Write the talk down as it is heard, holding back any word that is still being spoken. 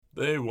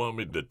They want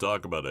me to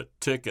talk about a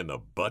tick in the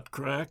butt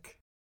crack?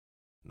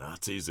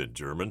 Nazis in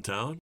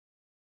Germantown?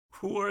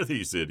 Who are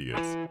these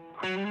idiots?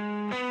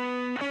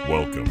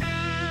 Welcome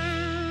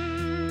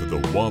to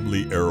the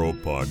Wobbly Arrow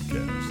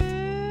Podcast.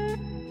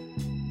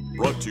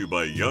 Brought to you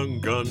by Young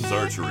Guns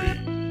Archery.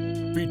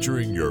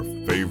 Featuring your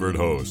favorite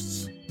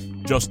hosts,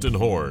 Justin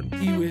Horn.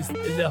 He was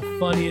the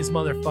funniest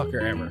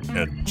motherfucker ever.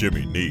 And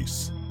Jimmy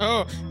Neese.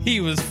 Oh,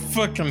 he was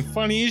fucking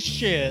funny as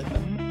shit.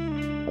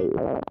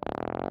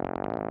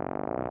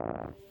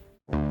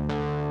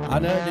 I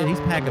know, dude. He's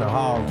packing a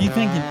hog. Do you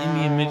think an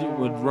Indian midget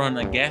would run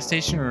a gas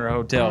station or a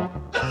hotel?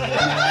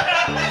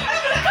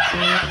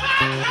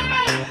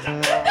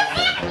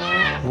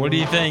 What do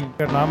you think?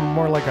 I'm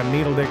more like a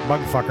needle dick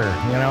bug fucker,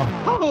 you know?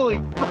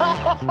 Holy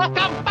fuck,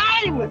 I'm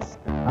famous!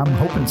 I'm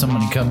hoping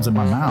somebody comes in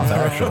my mouth,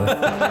 actually.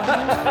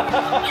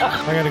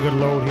 I got a good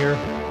load here.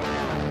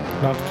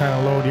 Not the kind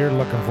of load you're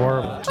looking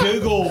for.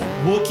 Google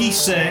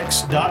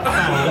WookieSex.com.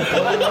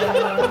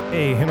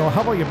 Hey, you know,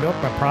 how about you milk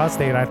my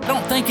prostate? I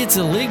don't think it's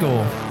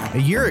illegal. A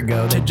year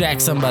ago To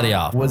jack somebody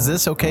off. Was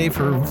this okay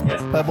for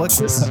public?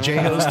 This is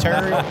J-Ho's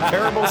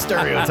terrible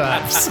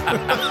stereotypes.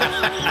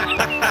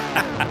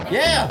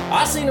 Yeah,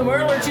 I seen them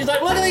earlier. She's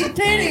like, look at these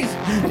titties.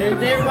 And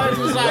everybody's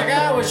just like,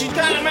 oh, well, she's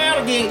got them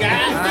out again,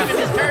 guys. Look at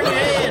this, turn your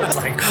head. It's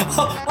like,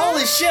 oh,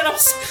 holy shit,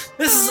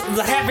 this is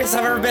the happiest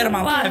I've ever been in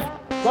my life.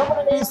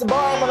 Somebody needs to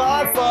borrow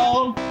my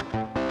iPhone.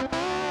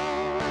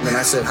 And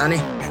I said, honey,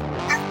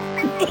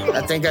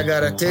 I think I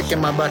got a tick in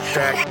my butt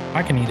crack.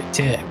 I can eat a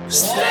tick.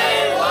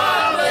 Stay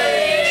wobbly!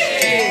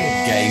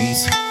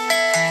 Games.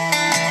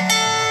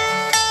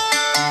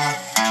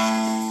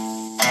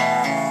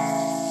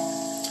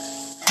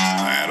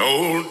 That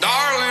old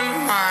darling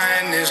of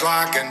mine is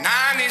like a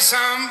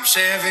 90-some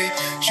Chevy.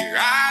 She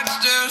rides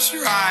just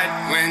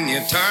right when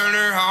you turn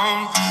her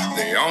on.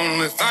 The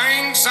only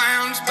thing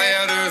sounds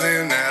better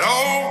than that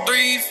old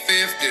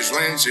 350s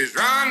when she's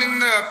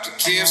running up to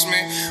kiss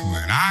me.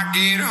 When I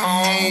get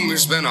home,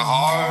 it's been a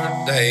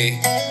hard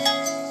day.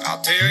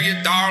 I'll tell you,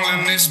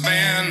 darling, it's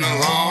been a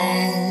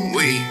long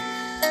week.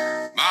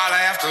 Might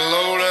have to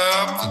load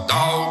up the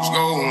dogs,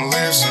 go and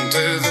listen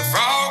to the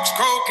frogs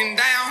croaking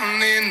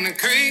down in the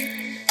creek.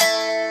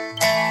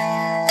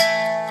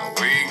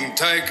 We can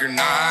take her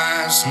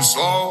nice and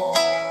slow,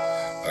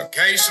 a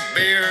case of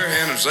beer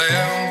and a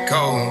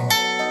Zelco.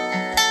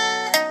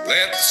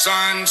 Let the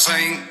sun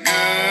sink good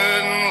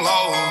and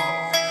low.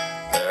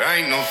 There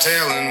ain't no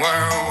telling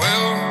where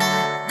we'll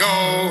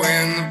go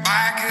in the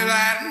back of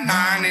that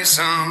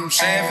 90-some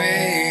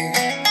Chevy.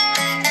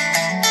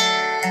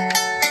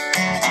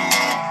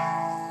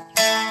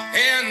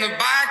 In the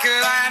back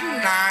of that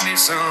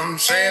 90-some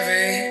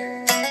Chevy.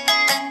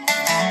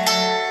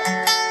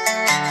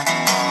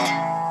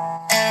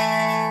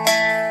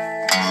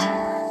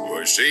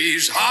 Well,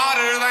 she's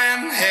hotter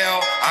than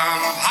hell,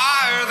 I'm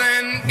higher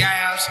than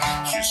gas.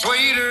 She's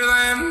sweeter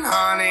than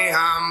honey,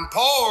 I'm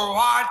poor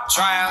white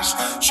trash.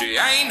 She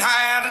ain't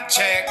had a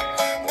check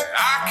that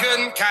I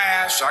couldn't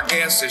cash. I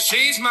guess that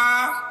she's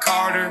my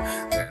Carter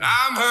and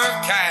I'm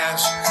her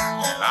cash.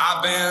 And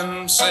I've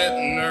been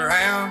sitting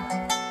around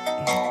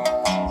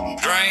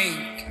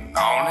drinking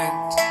on it.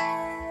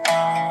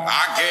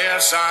 I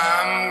guess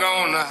I'm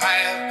gonna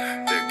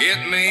have to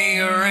get me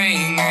a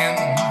ring and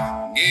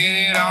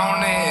get it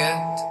on it.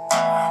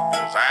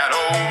 'Cause that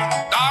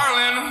old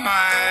darling of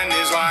mine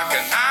is like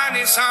a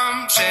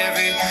 90-some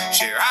Chevy.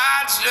 She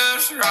rides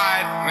just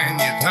right when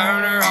you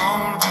turn her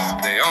on.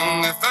 The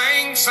only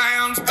thing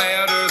sounds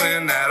better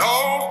than that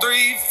old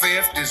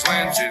 350s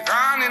when she's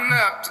running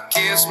up to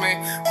kiss me.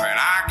 When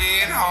I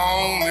get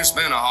home, it's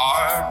been a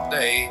hard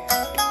day.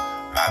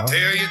 I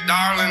tell you,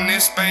 darling,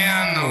 it's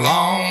been a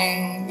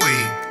long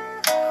week.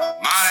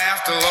 Might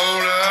have to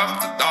load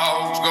up the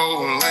dogs,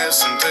 go and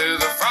listen to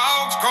the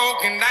frogs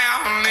croaking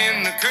down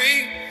in the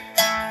creek.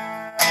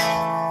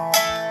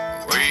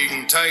 We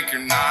can take her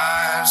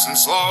nice and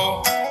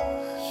slow,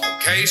 a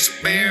case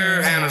of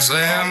beer and a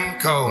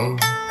Zemco.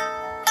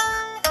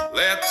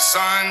 Let the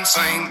sun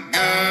sink good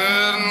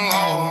and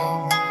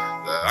low.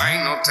 There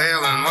ain't no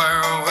telling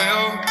where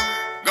we'll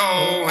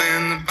go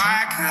in the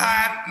back of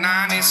that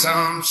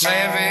 90-some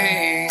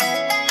Chevy.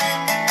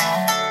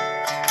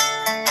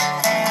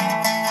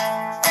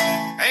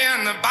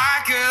 In the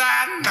back of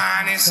that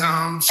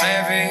 90-some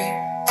Chevy.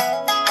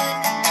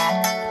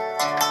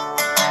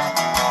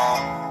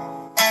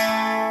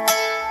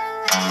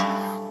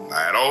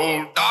 That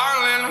old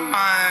darling of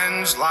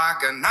mine's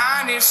like a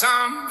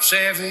 90-some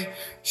Chevy.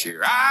 She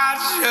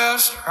rides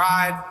just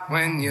right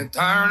when you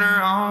turn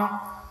her on.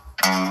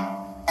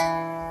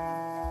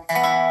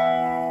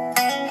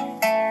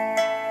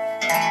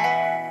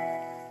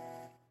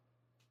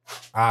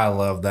 I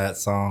love that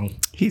song.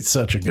 He's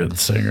such a good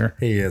singer.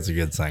 He is a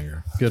good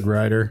singer. Good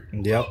writer.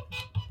 Yep.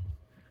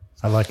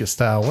 I like his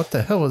style. What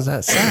the hell was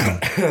that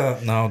sound?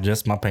 No,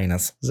 just my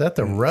penis. Is that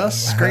the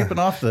rust scraping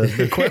off the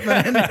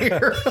equipment in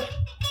here?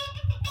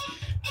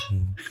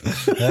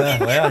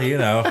 Well, you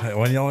know,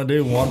 when you only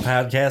do one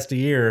podcast a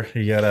year,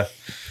 you gotta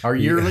Our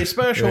yearly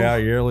special. Yeah,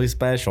 yearly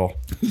special.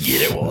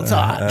 Get it while it's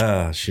hot.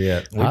 Oh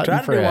shit! We Hot tried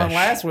and to do one fresh.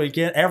 last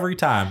weekend. Every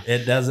time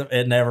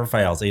it never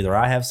fails. Either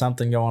I have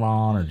something going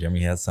on, or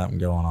Jimmy has something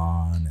going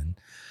on,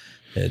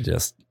 and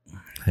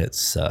it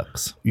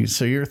sucks.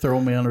 So you're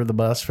throwing me under the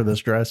bus for this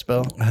dry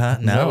spell?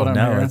 that No, what I'm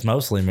no, hearing? it's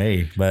mostly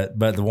me. But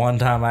the one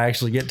time I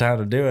actually get time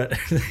to do it,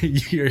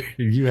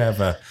 you have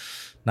a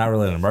not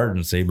really an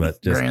emergency,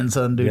 but just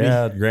Grandson duty.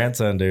 Yeah,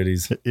 grandson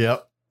duties.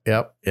 Yep.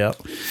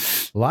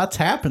 Lots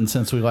happened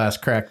since we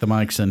last cracked the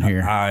mics in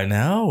here. I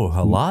know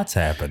a lot's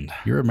happened.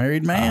 You're a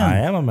married man. I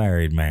am a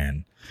married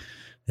man.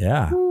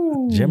 Yeah,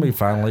 Jimmy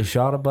finally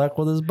shot a buck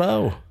with his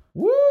bow.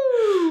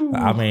 Woo!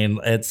 I mean,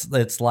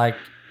 it's like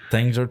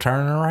things are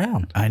turning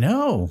around. I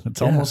know.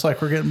 It's almost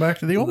like we're getting back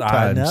to the old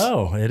I times.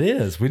 know it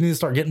is. We need to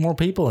start getting more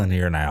people in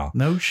here now.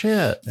 No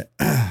shit.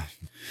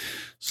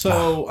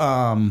 So,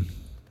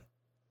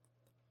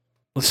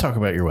 let's talk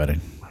about your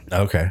wedding.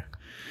 Okay.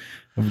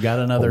 We've got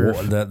another.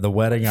 The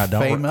wedding. I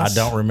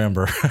don't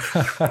remember.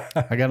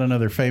 I got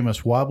another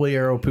famous wobbly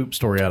arrow poop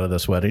story out of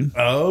this wedding.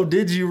 Oh,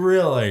 did you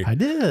really? I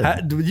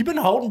did. You been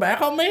holding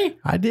back on me?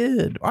 I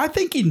did. I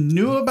think you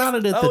knew about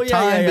it at the Oh, yeah,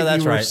 time, yeah, but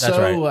that's you were right, that's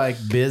so right. like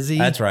busy.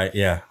 That's right.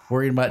 Yeah.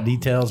 Worrying about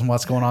details and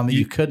what's going on that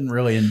you couldn't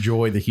really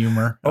enjoy the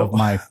humor of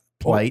my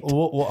plight.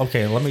 Well,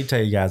 okay, let me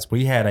tell you guys.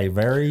 We had a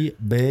very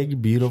big,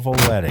 beautiful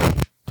wedding.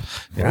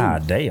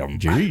 God damn.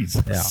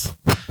 Jesus.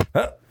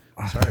 Yeah.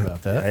 Sorry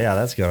about that. Yeah,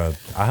 that's gonna.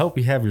 I hope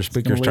you have your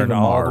speakers leave turned a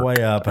all the mark.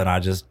 way up,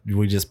 and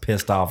we just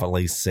pissed off at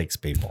least 6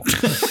 people.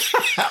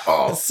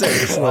 All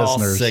 6 All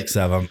listeners. 6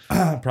 of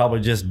them. Probably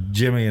just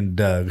Jimmy and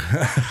Doug.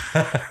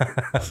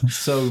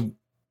 So,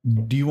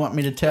 do you want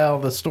me to tell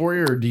the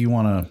story, or do you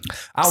want to?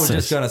 I was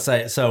just gonna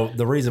say. So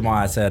the reason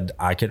why I said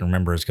I couldn't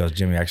remember is because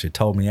Jimmy actually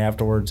told me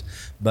afterwards.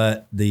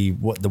 But the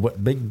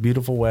big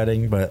beautiful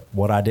wedding. But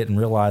what I didn't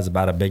realize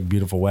about a big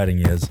beautiful wedding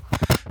is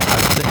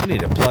you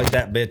need to plug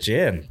that bitch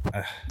in.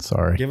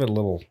 Sorry. Give it a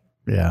little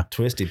Yeah.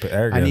 twisty.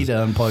 There it I goes. need to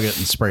unplug it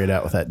and spray it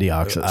out with that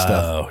deoxit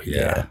stuff. Oh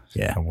yeah.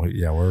 Yeah.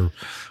 We're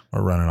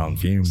running on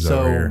fumes So,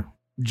 over here.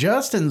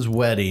 Justin's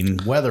wedding,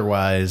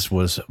 weather-wise,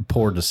 was a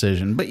poor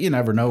decision, but you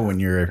never know when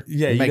you're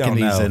You making don't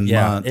these know. in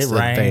Yeah, months. It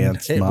rained.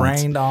 advance It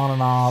months. rained on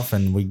and off,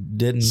 and we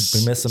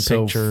missed some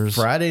So pictures.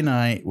 Friday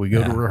night, we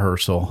go to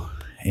rehearsal,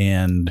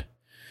 and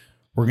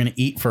we're going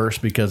to eat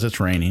first because it's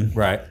raining.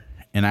 Right.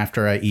 And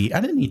after I eat, I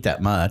didn't eat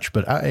that much,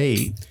 but I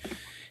ate.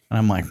 And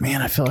I'm like,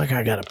 man, I feel like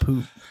I got to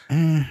poop.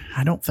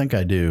 I don't think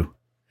I do.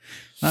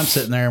 And I'm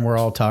sitting there, and we're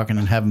all talking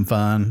and having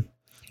fun.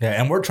 Yeah,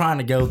 and we're trying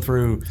to go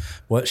through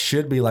what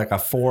should be like a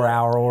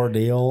 4-hour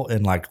ordeal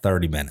in like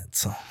 30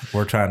 minutes.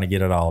 We're trying to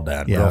get it all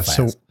done real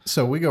fast.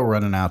 So we go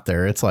running out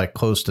there. It's like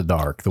close to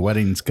dark. The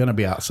wedding's going to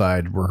be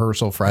outside.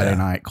 Rehearsal Friday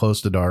night,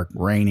 close to dark,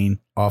 raining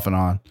off and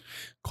on,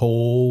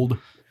 cold.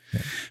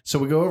 Yeah. So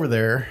we go over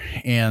there,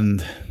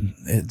 and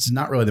it's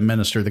not really the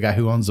minister, the guy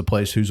who owns the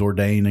place, who's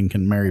ordained and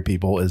can marry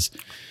people, is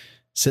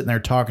sitting there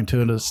talking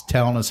to us,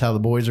 telling us how the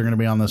boys are going to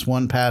be on this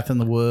one path in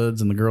the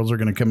woods and the girls are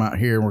going to come out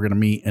here and we're going to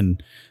meet.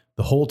 And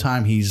the whole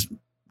time he's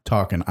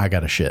talking, I got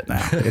to shit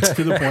now. It's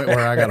to the point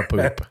where I got to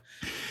poop.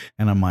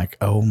 And I'm like,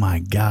 oh my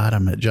God,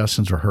 I'm at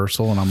Justin's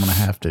rehearsal and I'm going to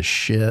have to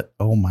shit.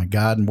 Oh my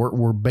God. And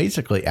we're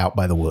basically out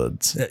by the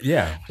woods.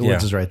 Yeah. The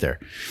woods is right there.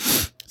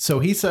 So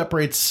he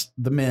separates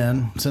the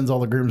men, sends all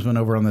the groomsmen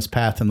over on this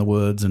path in the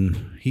woods,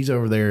 and he's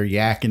over there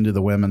yakking to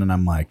the women. And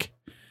I'm like,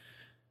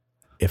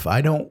 if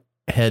I don't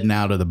head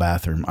now to the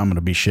bathroom, I'm going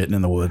to be shitting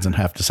in the woods and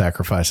have to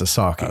sacrifice a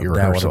sock at your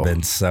That would rehearsal. have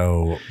been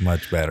so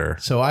much better.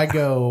 So I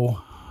go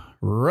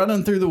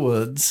running through the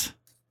woods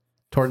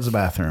towards the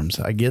bathrooms.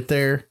 I get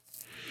there,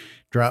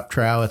 drop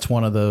trowel. It's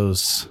one of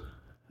those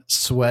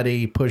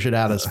sweaty, push it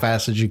out as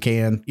fast as you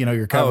can. You know,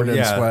 you're covered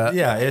in sweat.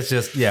 Yeah,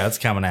 it's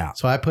coming out.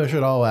 So I push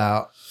it all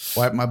out,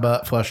 wipe my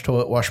butt, flush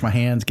toilet, wash my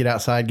hands, get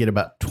outside, get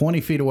about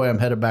 20 feet away. I'm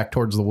headed back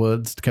towards the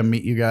woods to come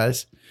meet you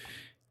guys.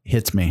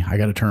 Hits me. I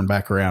got to turn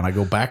back around. I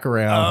go back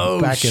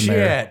around, back in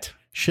there.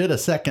 Shit a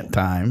second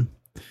time.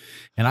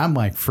 And I'm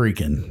like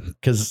freaking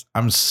because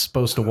I'm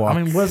supposed to walk.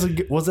 I mean, was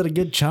it a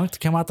good chunk to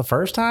come out the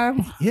first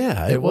time?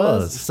 Yeah, it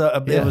was. So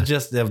it was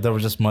just, there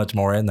was just much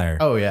more in there.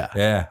 Oh, yeah.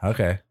 Yeah.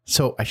 Okay.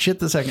 So I shit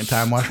the second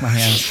time, wash my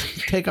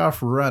hands, take off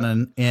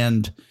running,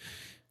 and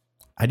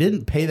I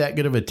didn't pay that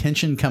good of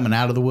attention coming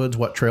out of the woods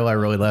what trail I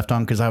really left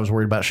on because I was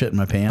worried about shitting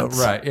my pants.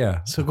 Right.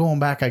 Yeah. So going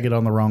back, I get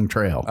on the wrong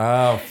trail.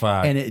 Oh,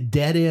 fuck. And it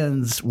dead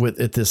ends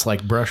at this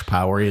like brush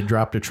pile where he had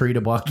dropped a tree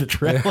to block the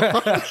trail.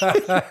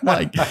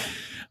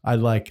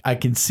 I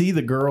can see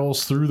the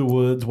girls through the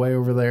woods way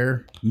over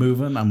there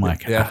moving. I'm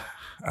like, yeah.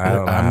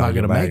 I'm not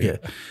going to make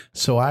it.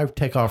 So I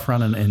take off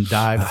running and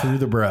dive through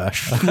the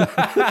brush,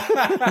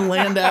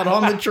 land out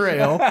on the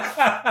trail,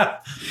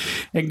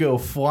 and go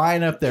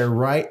flying up there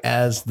right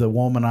as the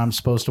woman I'm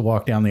supposed to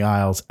walk down the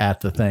aisles at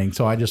the thing.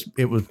 So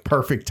it was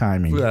perfect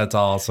timing. That's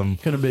awesome.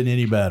 Could have been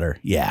any better.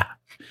 Yeah.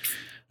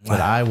 but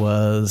I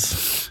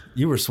was.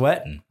 You were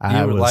sweating.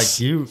 I You were was- like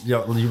you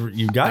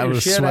got I your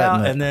was shit sweating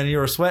out, it. and then you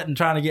were sweating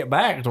trying to get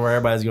back to where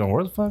everybody's going,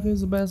 where the fuck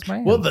is the best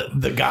man? Well,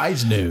 the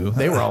guys knew.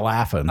 They were all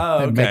laughing Oh,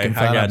 and okay. making I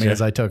fun of me gotcha.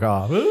 as I took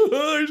off.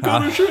 He's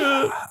got a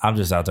shit. I'm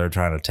just out there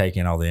trying to take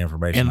in all the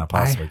information And I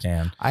possibly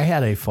can. I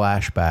had a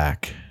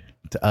flashback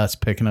to us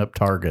picking up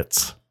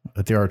targets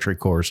at the archery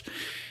course,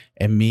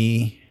 and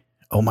me,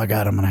 oh my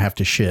God, I'm going to have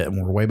to shit.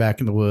 And we're way back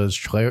in the woods,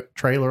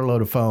 trailer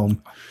load of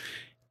foam.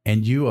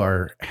 And you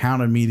are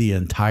hounding me the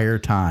entire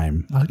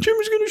time.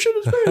 Jimmy's going to shit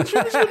his pants.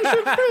 Jimmy's going to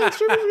shit his pants.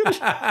 Jimmy's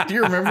gonna... Do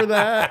you remember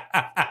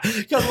that?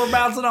 Because we're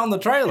bouncing on the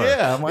trailer.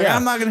 Yeah. I'm like,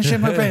 I'm not going to shit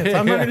my pants.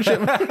 I'm not going to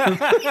shit my pants.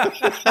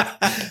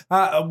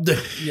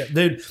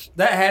 Dude,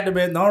 that had to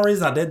be the only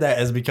reason I did that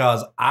is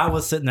because I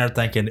was sitting there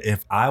thinking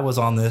if I was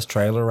on this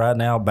trailer right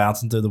now,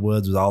 bouncing through the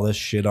woods with all this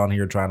shit on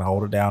here trying to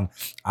hold it down,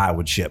 I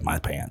would shit my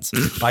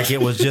pants. Like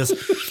it was just,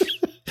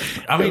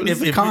 I mean,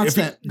 It was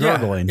constant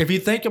gurgling. if you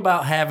think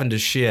about having to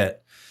shit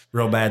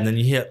real bad and then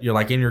you're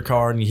like in your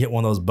car and you hit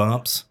one of those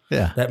bumps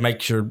Yeah. that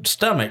makes your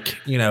stomach,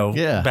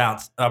 Yeah.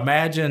 bounce.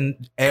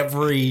 Imagine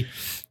every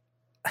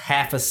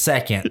half a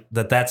second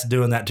that's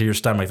doing that to your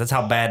stomach. That's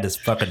how bad this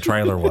fucking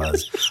trailer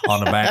was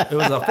on the back. It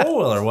was a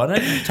 4-wheeler,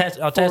 wasn't it? Attached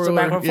to the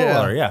back of a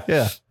 4-wheeler, yeah.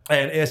 Yeah.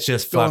 And it's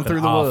just Going fucking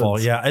through the awful.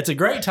 woods. Yeah, it's a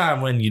great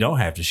time when you don't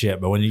have to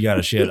shit, but when you got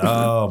to shit,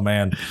 oh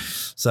man.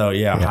 So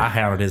yeah, I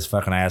hounded his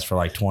fucking ass for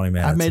like 20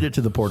 minutes. I made it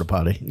to the porta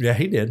potty. Yeah,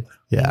 he did.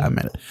 Yeah, I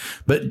made it.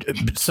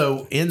 But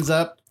so ends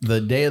up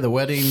the day of the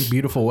wedding,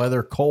 beautiful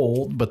weather,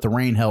 cold, but the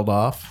rain held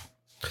off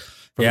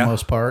for the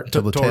most part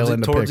till the tail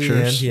end of Towards the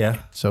pictures. end,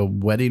 yeah. So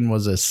wedding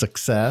was a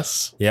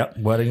success. Yep,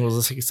 wedding was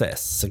a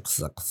success.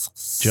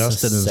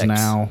 Justin is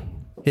now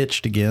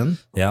hitched again.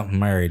 Yeah,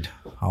 married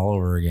all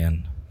over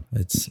again.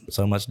 It's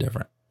so much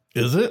different.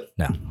 Is it?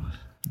 No,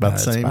 About the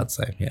it's same? About the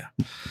same. Yeah,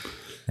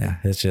 yeah.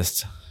 It's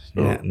just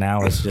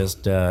now it's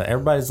just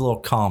everybody's a little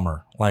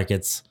calmer. Like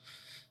it's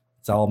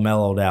all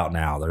mellowed out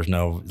now. There's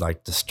no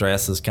like the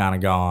stress is kind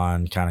of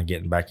gone. Kind of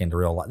getting back into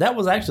real life. That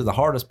was actually the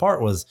hardest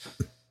part was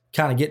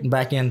kind of getting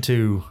back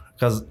into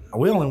because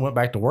we only went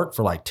back to work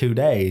for like 2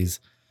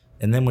 days,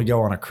 and then we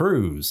go on a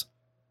cruise.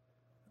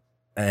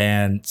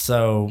 And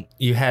so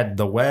you had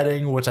the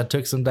wedding, which I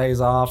took some days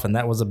off, and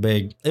that was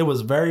it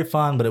was very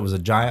fun, but it was a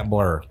giant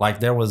blur. Like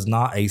there was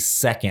not a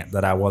second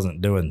that I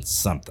wasn't doing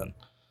something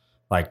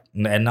like,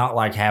 and not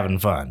like having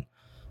fun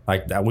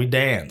like that. We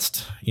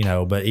danced,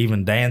 but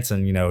even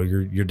dancing,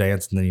 you're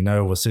dancing and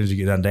as soon as you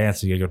get done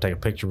dancing, you go take a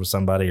picture with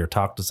somebody or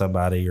talk to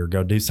somebody or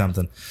go do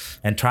something,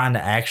 and trying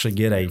to actually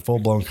get a full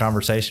blown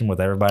conversation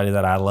with everybody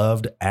that I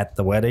loved at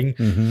the wedding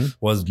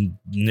was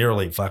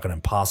nearly fucking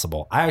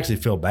impossible. I actually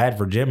feel bad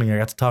for Jimmy. I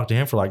got to talk to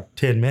him for like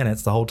 10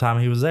 minutes the whole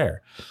time he was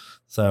there.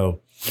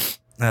 So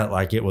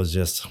like it was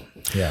just,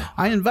 yeah.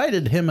 I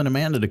invited him and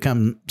Amanda to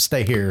come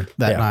stay here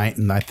that night,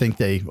 and I think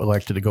they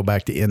elected to go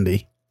back to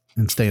Indy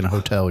and stay in a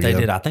hotel. They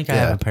did. I think I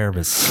have a pair of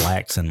his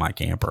slacks in my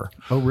camper.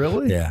 Oh,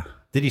 really? Yeah.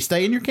 Did he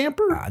stay in your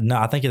camper? No,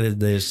 I think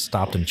they just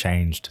stopped and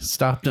changed.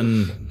 Stopped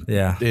and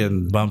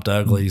bumped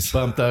uglies.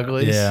 Bumped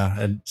uglies. Yeah.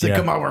 And, Said,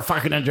 come on, we're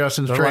fucking in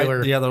Justin's they're trailer.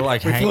 Like, they're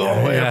like, we flew all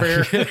the way up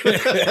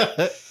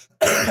here.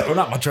 Well,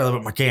 not my trailer,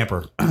 but my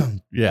camper.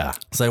 Yeah.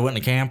 So I went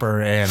in the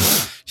camper, and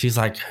she's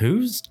like,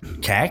 whose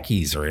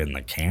khakis are in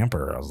the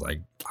camper? I was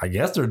like, I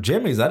guess they're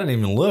Jimmy's. I didn't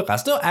even look. I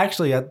still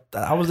actually,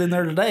 I was in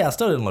there today. I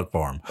still didn't look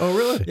for them. Oh,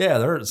 really? Yeah.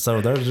 There's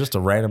just a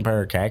random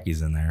pair of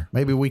khakis in there.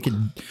 Maybe we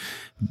could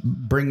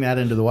bring that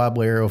into the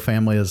Wobbly Arrow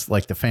family as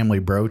like the family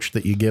brooch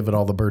that you give at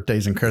all the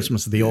birthdays and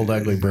Christmas, the old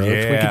ugly brooch.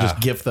 We could just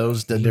gift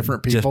those to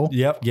different people.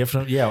 Gift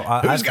them.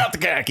 Yeah. Who's got the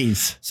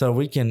khakis? So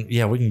we can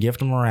gift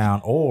them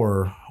around,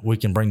 or we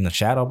can bring the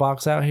shadow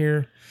box out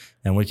here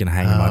and we can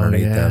hang them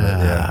underneath of it.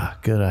 Yeah.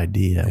 Good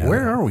idea. Yeah,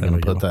 Where are we going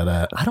to put go. that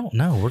at? I don't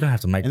know. We're going to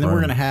have to make And then we're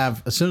going to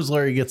have, as soon as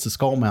Larry gets the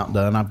skull mount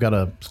done, I've got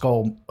a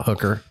skull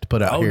hooker to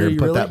put out here and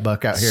put that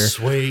buck out here.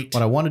 Sweet.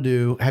 What I want to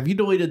do, have you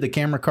deleted the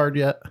camera card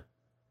yet?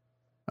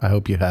 I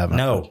hope you haven't.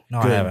 No, Good,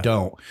 I haven't.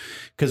 Don't.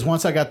 Because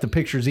once I got the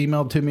pictures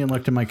emailed to me and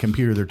looked at my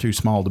computer, they're too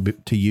small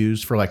to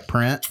use for like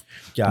print.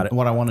 Got it.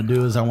 What I want to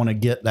do is I want to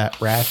get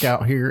that rack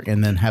out here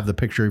and then have the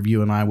picture of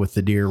you and I with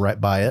the deer right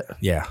by it.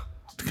 Yeah.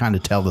 To kind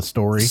of tell the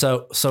story.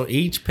 So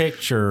each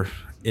picture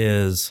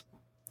is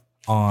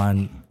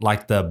on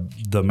like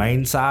the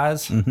main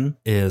size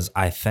is,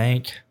 I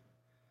think,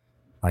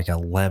 like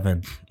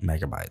 11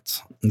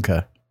 megabytes.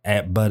 Okay.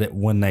 But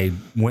when they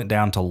went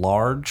down to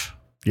large,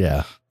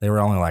 yeah, they were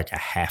only like a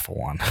half of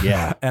one.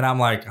 Yeah. And I'm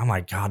like,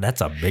 God,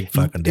 that's a big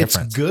fucking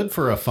difference. It's good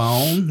for a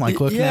phone,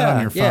 like looking at it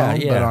on your phone,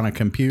 but on a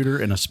computer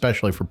and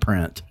especially for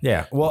print.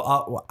 Yeah.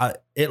 Well,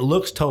 it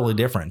looks totally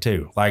different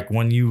too. Like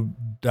when you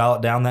dial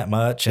it down that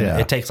much,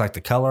 and it takes like the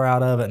color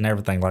out of it and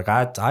everything. Like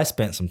I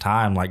spent some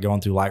time like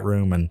going through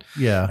Lightroom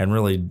and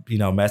really,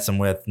 messing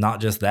with not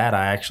just that.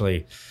 I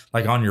actually,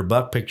 like on your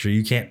buck picture,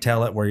 you can't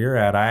tell it where you're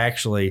at. I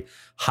actually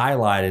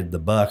highlighted the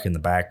buck in the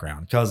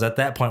background because at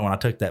that point when I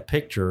took that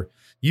picture,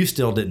 you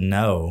still didn't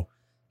know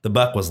The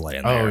buck was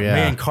laying there. Oh, yeah.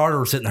 Me and Carter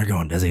were sitting there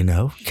going, does he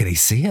know? Can he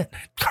see it?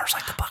 Carter's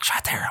like, the buck's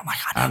right there. I'm like,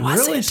 I know. I'm I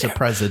see really it too.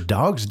 surprised the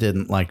dogs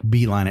didn't like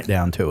beeline it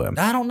down to him.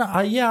 I don't know.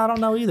 I don't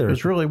know either. It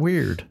was really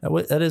weird.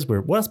 That is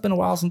weird. Well, it's been a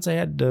while since they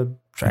had to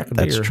track a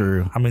That's deer.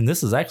 true. I mean,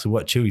 this is actually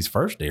what Chewy's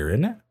first deer,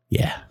 isn't it?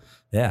 Yeah.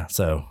 Yeah.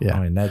 So, Yeah.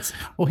 I mean, that's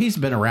Well, he's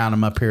been around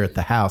him up here at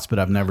the house, but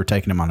I've never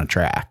taken him on a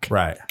track.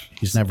 right.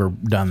 He's never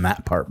done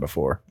that part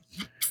before.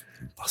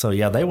 So,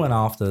 yeah, they went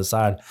off to the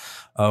side.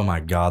 Oh, my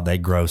God. They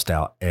grossed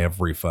out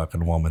every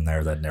fucking woman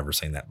there that'd never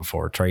seen that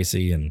before.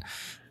 Tracy and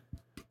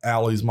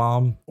Allie's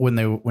mom. When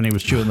he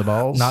was chewing the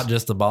balls? Not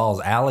just the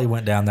balls. Allie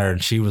went down there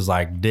and she was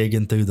like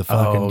digging through the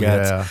fucking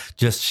guts.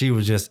 Yeah. She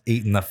was just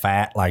eating the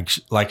fat like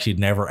she'd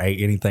never ate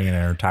anything in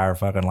her entire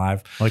fucking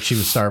life. Like she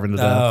was starving to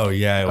death. Oh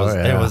yeah, it was. Oh,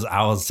 yeah. It was.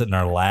 I was sitting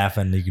there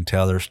laughing. You can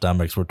tell their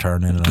stomachs were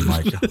turning, and I'm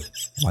like,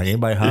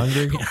 anybody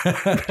hungry?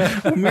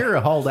 Mira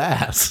hauled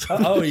ass.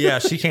 Oh yeah,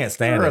 she can't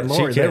stand Her it. and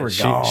Lori, they were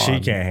She gone.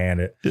 can't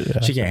handle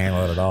it. She can't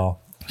handle it at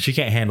all. She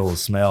can't handle the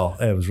smell.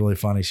 It was really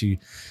funny. She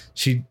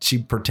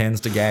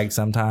pretends to gag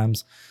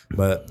sometimes,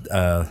 but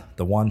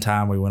the one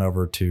time we went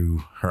over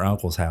to her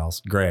uncle's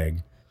house,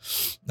 Greg,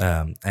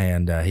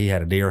 and he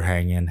had a deer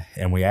hanging,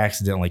 and we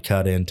accidentally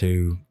cut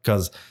into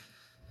because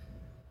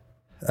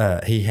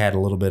he had a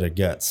little bit of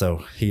guts,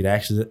 so he'd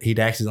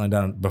accidentally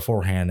done it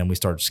beforehand, and we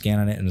started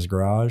skinning it in his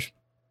garage.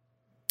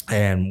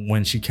 And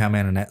when she come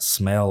in, and that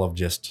smell of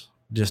just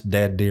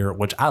dead deer,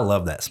 which I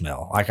love that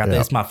smell. Like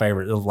it's my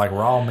favorite. It was like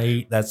raw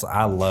meat.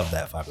 I love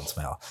that fucking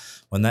smell.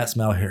 When that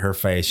smell hit her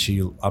face, she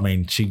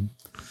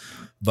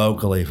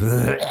vocally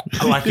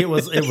like it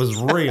was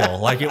real.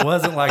 Like it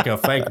wasn't like a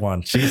fake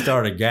one. She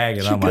started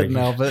gagging. I'm like,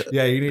 help it.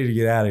 yeah, you need to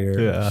get out of here.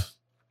 Yeah.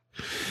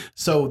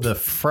 So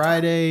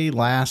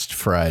last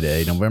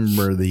Friday,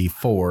 November the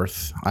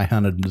 4th, I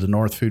hunted the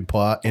North Food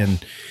Plot,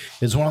 and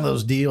it's one of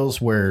those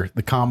deals where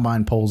the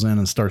combine pulls in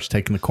and starts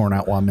taking the corn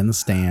out while I'm in the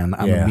stand.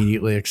 I'm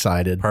immediately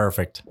excited.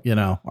 Perfect.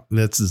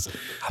 This is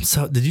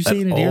did you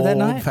see any deer that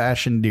night?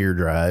 Old-fashioned deer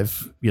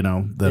drive,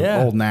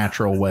 the old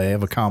natural way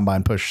of a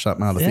combine push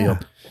something out of the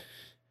field.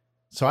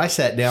 So I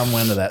sat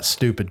downwind of that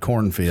stupid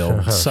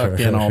cornfield, sucked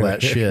in all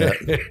that shit.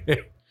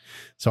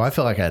 So I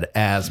feel like I had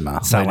asthma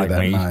later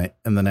that night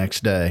and the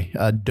next day.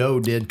 A doe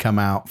did come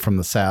out from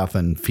the south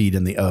and feed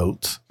in the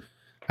oats.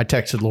 I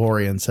texted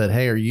Lori and said,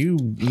 hey, are you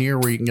near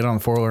where you can get on the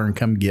four-wheeler and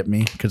come get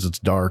me? Because it's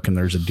dark and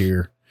there's a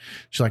deer.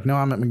 She's like, no,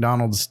 I'm at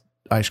McDonald's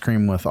ice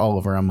cream with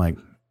Oliver. I'm like,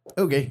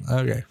 okay.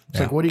 It's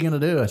like, what are you going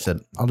to do? I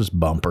said, I'll just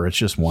bump her. It's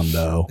just one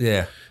doe.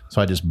 Yeah.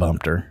 So I just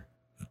bumped her,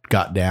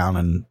 got down,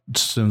 and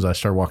as soon as I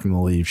started walking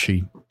the leaves,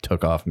 she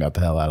took off and got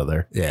the hell out of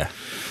there. Yeah.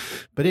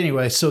 But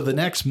anyway, so the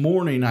next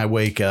morning I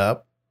wake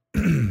up,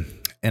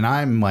 and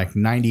I'm like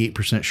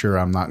 98% sure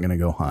I'm not going to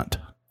go hunt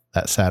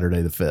that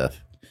Saturday the 5th.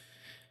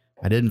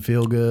 I didn't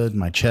feel good.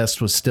 My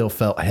chest still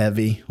felt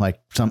heavy,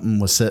 like something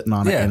was sitting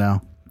on it,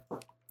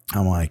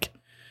 I'm like,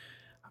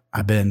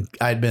 I'd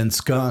been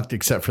skunked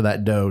except for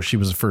that doe. She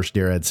was the first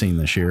deer I'd seen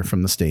this year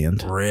from the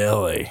stand.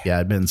 Really? Yeah,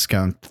 I'd been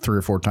skunked 3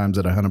 or 4 times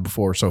that I hunted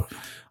before, so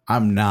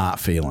I'm not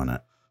feeling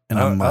it. And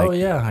I'm like, oh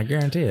yeah, I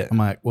guarantee it. I'm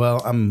like,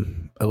 well,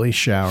 I'm at least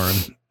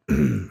showering.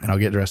 And I'll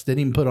get dressed. Didn't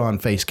even put on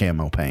face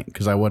camo paint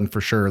because I wasn't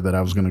for sure that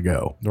I was going to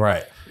go.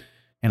 Right.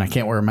 And I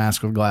can't wear a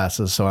mask with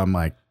glasses. So I'm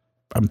like,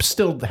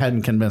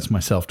 hadn't convinced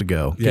myself to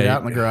go. Get out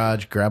in the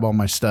garage, grab all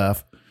my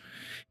stuff,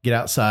 get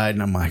outside.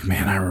 And I'm like,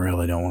 man, I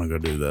really don't want to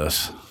go do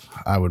this.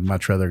 I would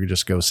much rather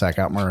just go sack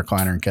out my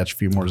recliner and catch a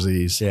few more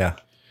Z's. Yeah.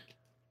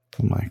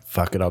 I'm like,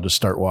 fuck it. I'll just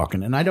start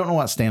walking. And I don't know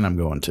what stand I'm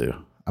going to.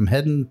 I'm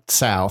heading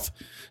south.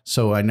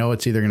 So I know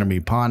it's either going to be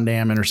Pond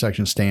Dam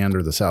intersection stand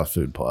or the South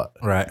Food Plot.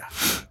 Right.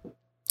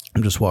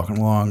 I'm just walking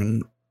along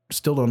and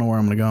still don't know where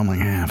I'm going to go. I'm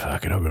like,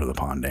 fuck it. I'll go to the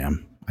Pond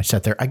Dam. I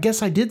sat there. I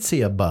guess I did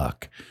see a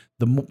buck.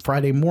 The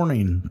Friday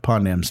morning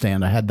Pond Dam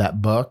stand, I had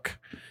that buck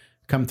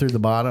come through the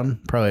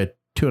bottom, probably a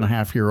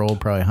 2.5-year-old,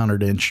 probably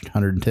 100-inch,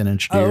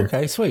 110-inch deer. Oh,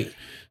 okay. Sweet.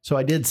 So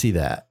I did see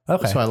that.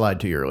 Okay. So I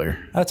lied to you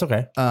earlier. That's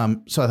okay.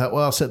 So I thought,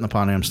 well, I'll sit in the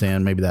Pond Dam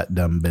stand. Maybe that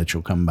dumb bitch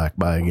will come back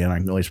by again. I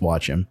can at least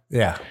watch him.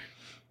 Yeah.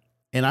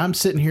 And I'm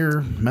sitting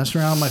here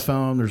messing around on my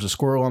phone. There's a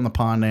squirrel on the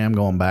Pond Dam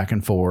going back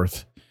and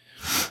forth.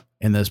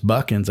 And this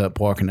buck ends up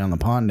walking down the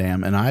Pond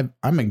Dam, and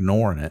I'm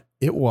ignoring it.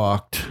 It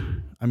walked.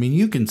 I mean,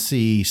 you can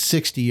see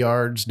 60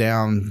 yards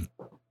down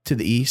to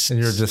the east. And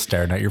you're just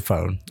staring at your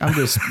phone. I'm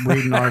just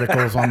reading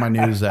articles on my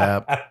news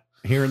app,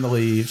 hearing the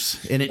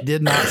leaves. And it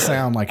did not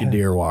sound like a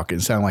deer walking.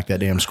 It sounded like that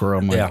damn squirrel.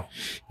 I'm like,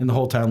 and the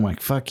whole time I'm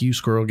like, fuck you,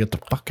 squirrel. Get the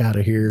fuck out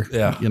of here.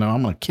 Yeah.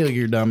 I'm going to kill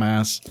your dumb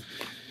ass.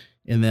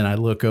 And then I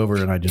look over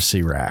and I just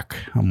see rack.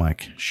 I'm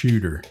like,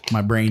 shooter.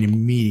 My brain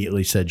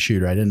immediately said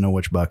shooter. I didn't know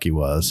which buck he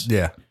was.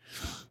 Yeah.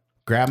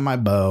 Grab my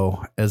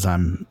bow. As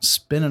I'm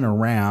spinning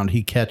around,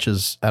 he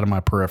catches out of my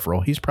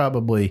peripheral. He's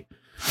probably,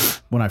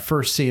 when I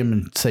first see him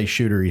and say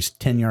shooter, he's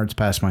 10 yards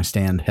past my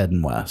stand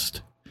heading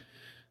west.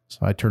 So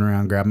I turn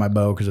around, grab my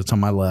bow because it's on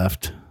my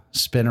left,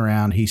 spin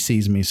around. He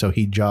sees me, so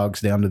he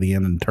jogs down to the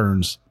end and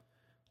turns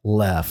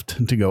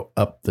left to go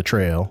up the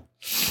trail,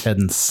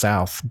 heading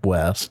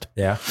southwest.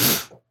 Yeah.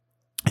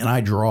 And I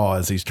draw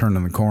as he's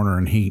turning the corner,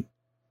 and he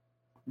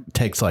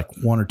takes like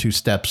 1 or 2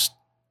 steps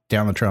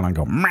down the trail, and I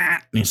go, "Meh,"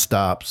 and he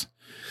stops.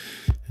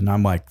 And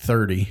I'm like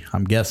 30,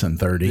 I'm guessing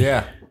 30.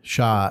 Yeah.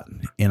 Shot,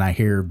 and I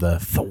hear the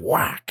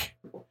thwack.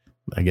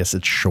 I guess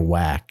it's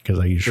shwack because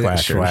I use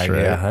schwackers. Schwack,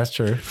 right? yeah, that's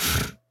true.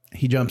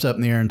 He jumps up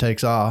in the air and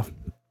takes off.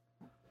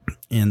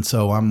 And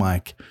so I'm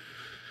like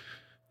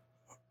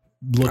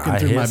looking I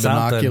through hit my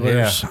something,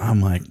 binoculars. yeah.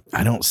 I'm like,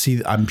 I don't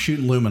see. I'm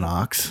shooting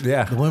Luminox.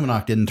 Yeah. The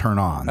Luminox didn't turn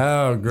on.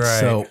 Oh, great.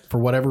 So for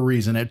whatever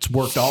reason, it's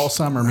worked all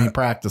summer. Me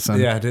practicing.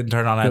 Yeah, it didn't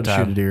turn on Go that to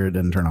shoot a time. deer, it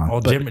didn't turn on.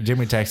 Well, But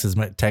Jimmy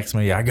texts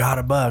me, I got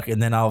a buck.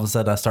 And then all of a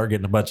sudden I start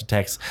getting a bunch of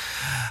texts.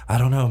 I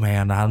don't know,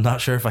 man. I'm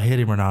not sure if I hit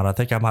him or not. I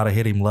think I might have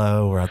hit him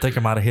low, or I think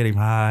I might have hit him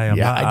high.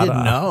 I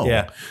didn't know.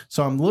 Yeah.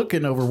 So I'm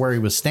looking over where he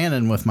was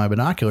standing with my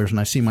binoculars, and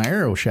I see my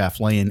arrow shaft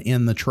laying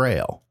in the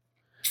trail.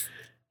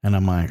 And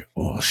I'm like,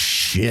 oh,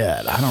 shit.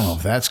 I don't know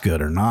if that's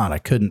good or not. I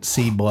couldn't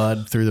see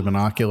blood through the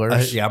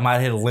binoculars. Yeah, I might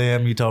hit a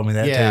limb. You told me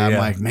that too. I'm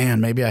like, man,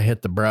 maybe I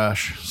hit the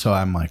brush. So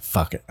I'm like,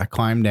 fuck it. I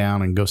climb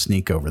down and go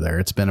sneak over there.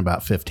 It's been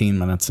about 15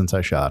 minutes since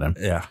I shot him.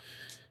 yeah.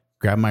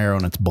 Grab my arrow,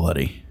 and it's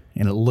bloody.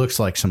 And it looks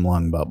like some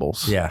lung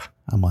bubbles. Yeah.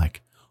 I'm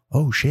like,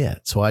 oh,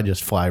 shit. So I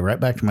just fly right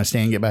back to my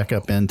stand, get back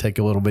up in, take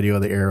a little video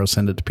of the arrow,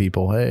 send it to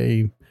people.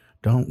 Hey,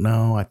 don't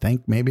know. I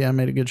think maybe I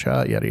made a good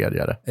shot. Yada, yada,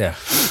 yada. Yeah.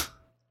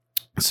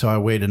 So I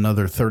wait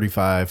another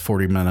 35,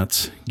 40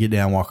 minutes, get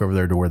down, walk over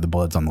there to where the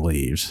blood's on the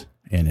leaves.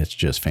 And it's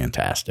just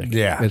fantastic.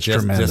 Yeah. It's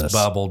tremendous. Just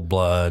bubbled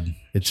blood.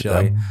 It's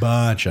Chili. a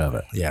bunch of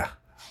it. Yeah.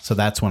 So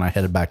that's when I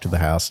headed back to the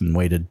house and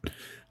waited.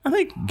 I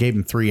think gave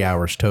him 3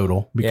 hours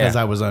total because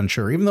Yeah. I was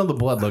unsure. Even though the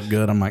blood looked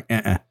good, I'm like,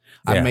 Yeah.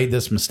 I've made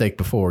this mistake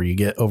before. You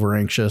get over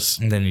anxious.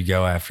 And then you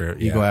go after it.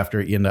 You go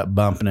after it, you end up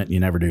bumping it, and you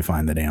never do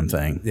find the damn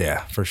thing. Yeah,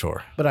 for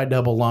sure. But I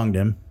double lunged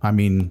him. I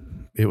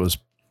mean, it was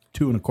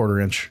 2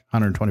 1/4 inch,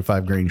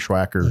 125 grain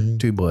Schwacker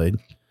 2-blade.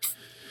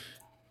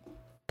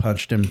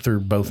 Punched him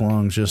through both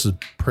lungs just as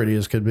pretty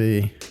as could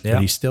be. Yeah.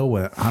 But he still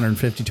went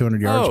 150,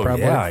 200 yards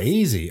probably. Yeah,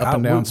 easy. Up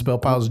and I- down we- spill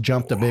piles,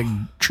 jumped a big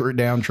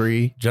down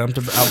tree.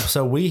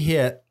 So we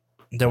hit.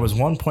 There was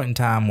one point in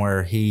time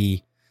where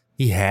he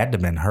had to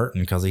been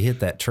hurting because he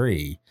hit that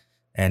tree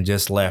and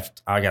just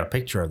left. I got a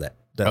picture of that.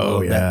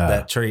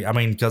 That tree. I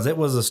mean, because it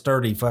was a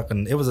sturdy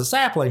fucking. It was a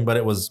sapling, but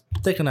it was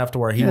thick enough to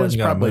where he wasn't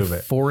going to move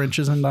it. 4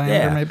 inches in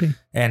diameter, maybe.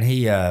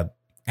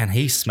 And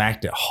he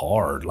smacked it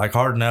hard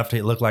enough to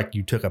it looked like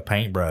you took a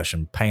paintbrush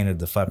and painted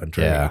the fucking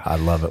tree. Yeah, I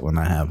love it when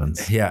that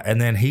happens. Yeah,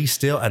 and then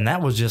and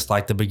that was just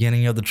like the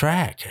beginning of the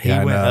track. He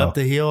Yeah, I went know. up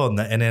the hill and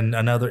then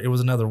it was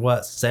another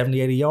what,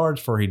 70, 80 yards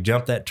before he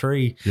jumped that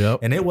tree. Yep.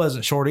 And it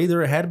wasn't short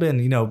either. It had been,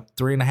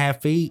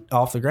 3.5 feet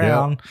off the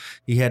ground.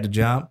 He had to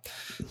jump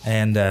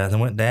and then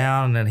went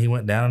down, and then he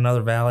went down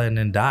another valley and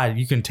then died.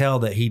 You can tell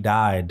that he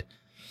died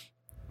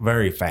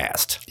very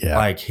fast. Yeah.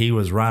 Like he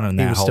was running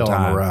that He was whole still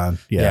time. on the run.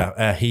 Yeah.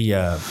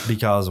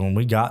 Because when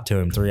we got to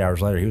him 3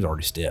 hours later, he was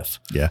already stiff.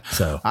 Yeah.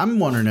 So I'm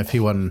wondering if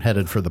he wasn't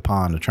headed for the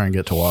pond to try and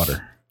get to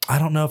water. I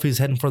don't know if he's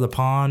heading for the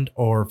pond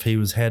or if he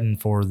was heading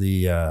for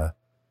the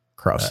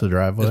Cross the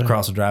driveway.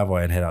 across the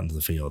driveway and head out into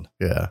the field.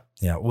 Yeah.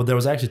 Yeah. Well, there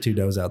was actually 2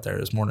 does out there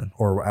this morning,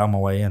 or on my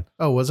way in,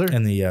 Oh, was there?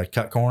 in the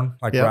cut corn,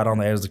 like Yep. right on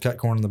the edge of the cut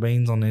corn and the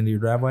beans on the end of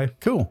your driveway.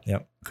 Cool.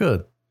 Yep.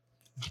 Good.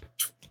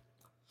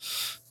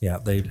 Yeah,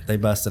 they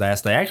busted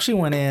ass. They actually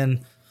went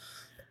in.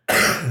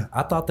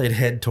 I thought they'd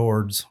head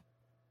towards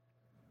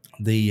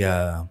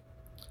the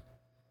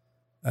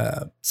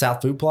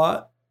South Food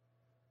Plot,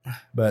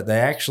 but they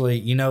actually,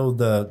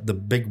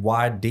 the big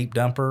wide deep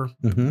dumper,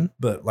 Mm-hmm.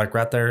 but like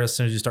right there as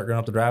soon as you start going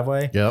up the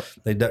driveway, Yep.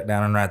 they ducked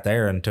down and right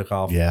there and took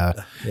off. Yeah.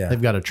 Yeah.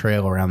 They've got a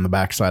trail around the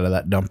backside of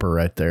that dumper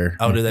right there.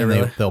 Oh, do they And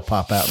really? They'll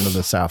pop out into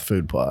the South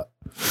Food Plot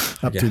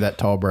up Yeah. through that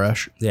tall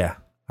brush. Yeah,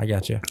 I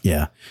got you.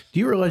 Yeah. Do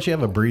you realize you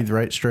have a breathe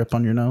right strip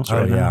on your nose Oh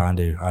right yeah, now?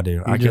 I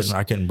do.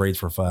 I couldn't breathe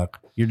for fuck.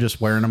 You're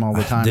just wearing them all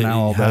the time Dude, now,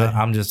 all day?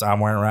 I'm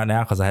wearing it right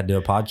now because I had to do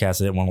a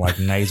podcast. I didn't want to like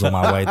nasal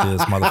my way through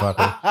this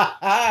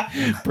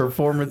motherfucker.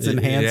 Performance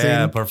enhancing.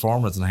 Yeah,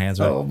 performance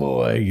enhancer. Oh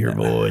boy, your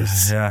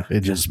voice. Yeah.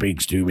 It just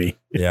speaks to me.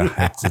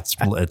 Yeah, it's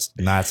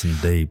nice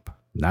and deep.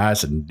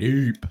 Nice and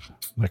deep.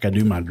 Like I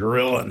do my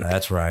drilling.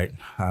 That's right.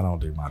 I don't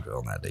do my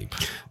drilling that deep.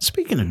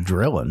 Speaking of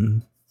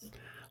drilling,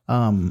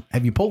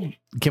 have you pulled?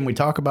 Can we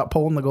talk about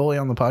pulling the goalie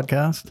on the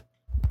podcast?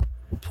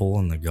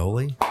 Pulling the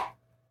goalie?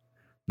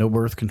 No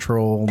birth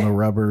control, no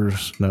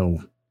rubbers,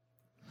 no.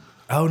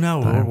 Oh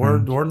no,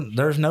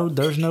 there's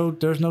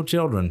no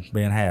children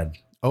being had.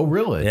 Oh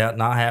really? Yeah,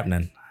 not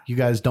happening. You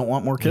guys don't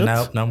want more kids?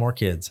 Nope, no more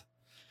kids.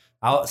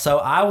 So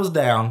I was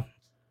down,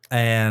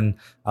 and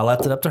I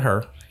left it up to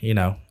her.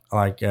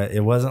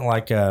 It wasn't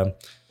like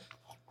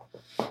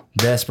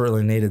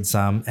desperately needed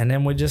some. And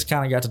then we just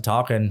kind of got to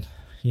talking.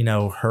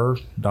 Her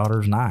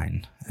daughter's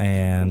 9,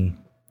 and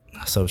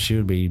so she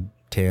would be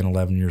 10,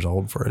 11 years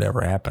old for it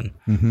ever happen.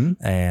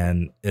 Mm-hmm.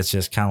 And it's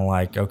just kind of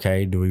like,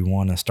 okay, do we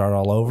want to start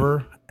all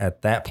over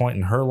at that point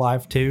in her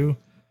life too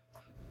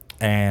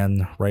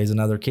and raise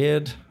another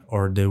kid?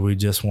 Or do we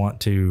just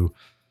want to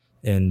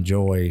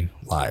enjoy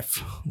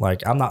life?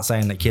 Like, I'm not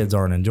saying that kids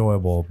aren't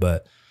enjoyable,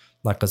 but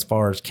like as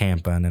far as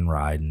camping and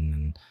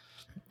riding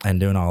and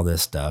doing all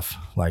this stuff.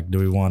 Like, do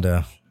we want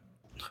to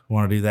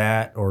do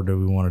that, or do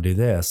we want to do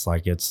this?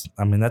 Like, that's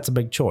a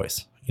big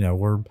choice. You know,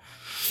 we're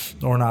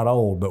not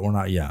old, but we're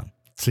not young.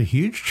 It's a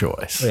huge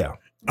choice. Yeah.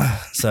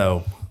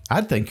 So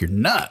I'd think you're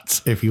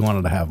nuts if you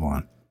wanted to have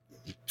one.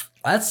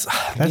 That's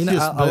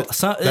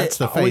that's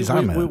the phase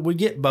I'm in. We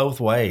get both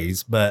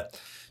ways, but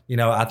you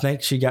know, I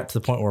think she got to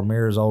the point where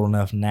Mira's old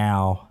enough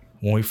now.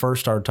 When we first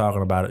started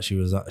talking about it, she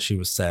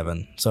was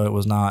 7, so it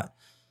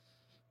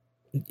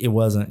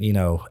wasn't, you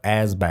know,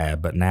 as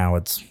bad. But now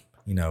it's,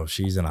 you know,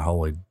 she's in a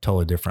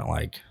totally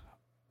different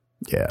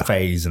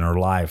phase in her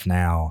life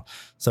now.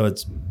 So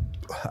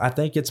I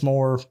think it's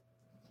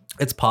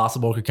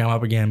possible it could come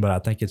up again, but I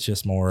think it's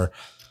just more,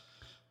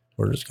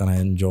 we're just gonna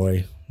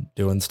enjoy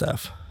doing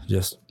stuff.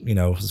 Just, you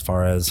know, as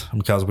far as,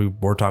 because we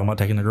were talking about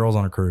taking the girls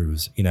on a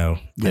cruise, you know,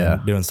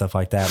 and doing stuff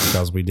like that,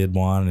 because we did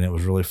one and it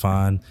was really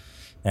fun.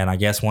 And I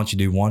guess once you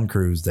do one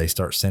cruise, they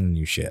start sending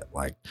you shit.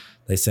 Like,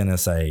 they sent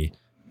us a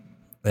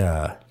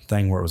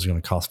thing where it was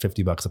going to cost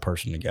 $50 a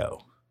person to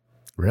go.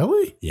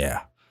 Really?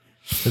 Yeah.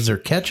 Is there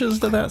catches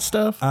to that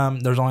stuff?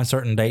 There's only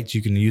certain dates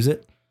you can use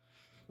it.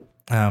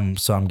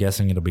 So I'm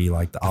guessing it'll be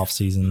like the off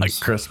seasons, like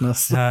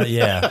Christmas.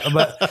 Yeah.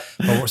 But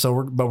we're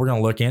going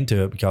to look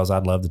into it, because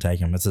I'd love to take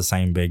them. It's the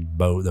same big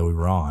boat that we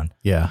were on.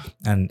 Yeah.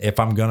 And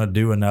if I'm going to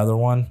do another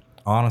one,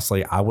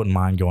 honestly, I wouldn't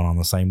mind going on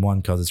the same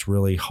one, because it's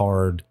really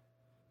hard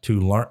to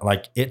learn.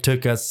 Like, it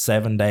took us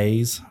 7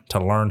 days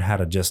to learn how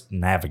to just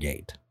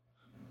navigate.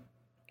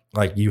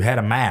 Like, you had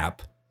a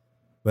map,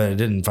 but it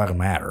didn't fucking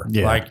matter.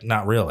 Yeah. Like,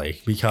 not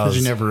really, because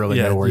you never really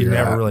know where you're at.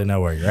 You never really know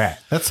where you're at.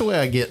 That's the way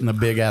I get in the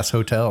big ass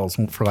hotels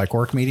for like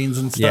work meetings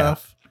and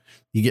stuff. Yeah.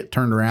 You get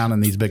turned around in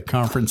these big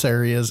conference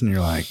areas and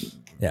you're like,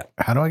 yeah,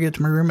 how do I get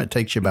to my room? It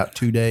takes you about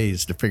 2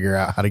 days to figure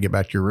out how to get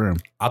back to your room.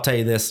 I'll tell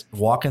you this,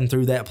 walking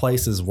through that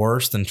place is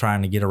worse than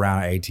trying to get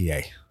around an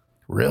ATA.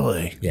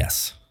 Really?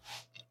 Yes.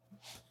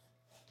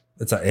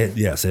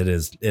 Yes, it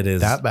is. It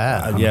is that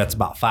bad. Yeah, it's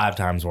about 5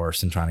 times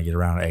worse than trying to get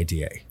around an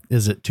ATA.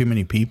 Is it too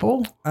many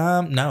people?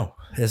 No,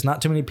 it's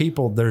not too many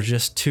people. There's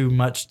just too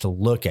much to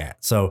look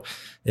at. So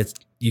it's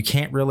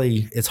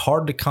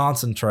hard to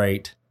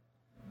concentrate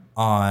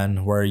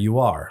on where you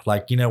are.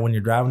 Like, you know, when you're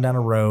driving down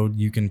a road,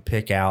 you can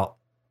pick out,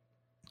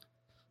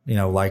 you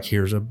know, like,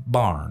 here's a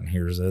barn,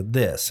 here's a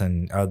this,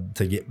 and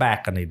to get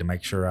back, I need to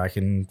make sure I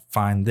can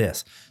find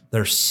this.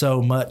 There's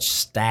so much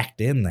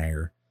stacked in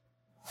there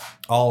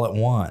all at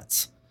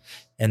once.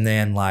 And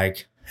then,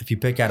 like, if you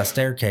pick out a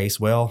staircase,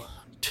 well,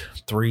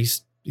 three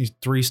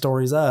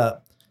stories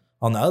up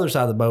on the other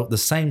side of the boat, the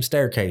same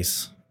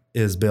staircase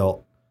is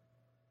built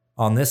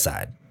on this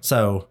side.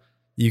 So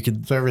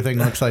everything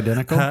looks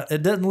identical?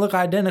 It doesn't look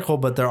identical,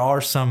 but there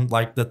are some,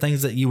 like, the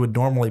things that you would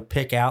normally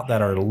pick out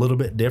that are a little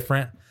bit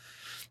different.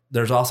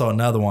 There's also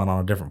another one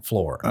on a different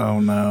floor. Oh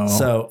no.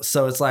 So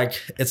it's like,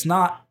 it's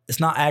not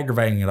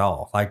aggravating at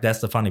all. Like, that's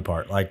the funny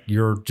part. Like,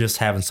 you're just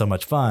having so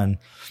much fun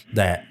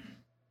that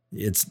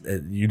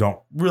you don't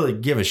really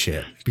give a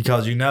shit,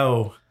 because you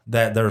know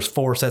that there's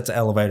 4 sets of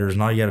elevators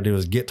and all you got to do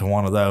is get to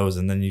one of those,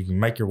 and then you can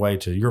make your way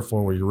to your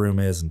floor where your room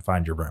is and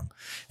find your room.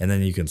 And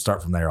then you can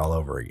start from there all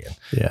over again.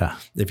 Yeah.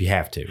 If you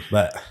have to.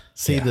 But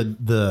see,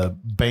 the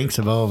banks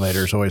of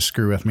elevators always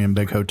screw with me in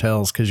big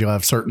hotels, because you'll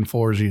have certain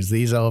floors use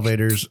these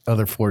elevators,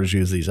 other floors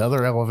use these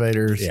other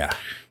elevators. Yeah.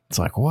 It's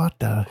like, what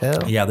the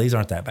hell? Yeah, these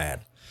aren't that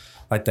bad.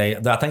 Like,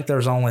 I think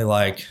there's only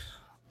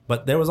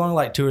there was only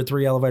like 2 or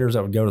 3 elevators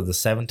that would go to the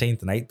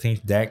 17th and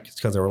 18th deck,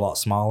 because they were a lot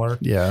smaller.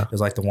 Yeah. It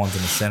was like the ones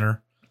in the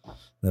center.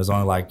 There was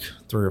only like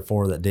 3 or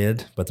 4 that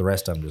did, but the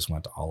rest of them just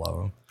went to all of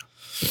them.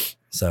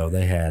 So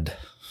they had,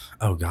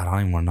 oh God, I don't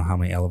even want to know how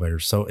many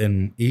elevators. So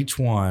in each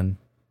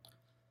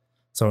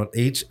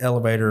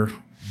elevator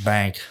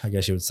bank, I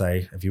guess you would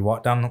say, if you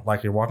walk down,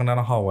 like you're walking down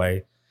a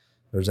hallway,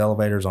 there's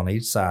elevators on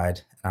each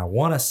side. And I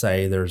want to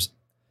say there's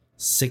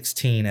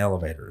 16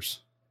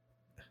 elevators.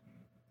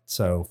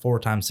 So 4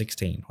 times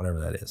 16, whatever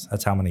that is.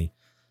 That's how many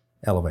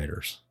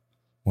elevators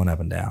went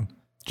up and down.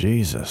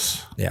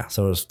 Jesus. Yeah.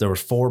 So there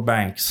was 4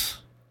 banks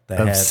that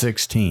of had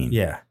 16.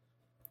 Yeah.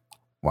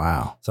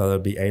 Wow. So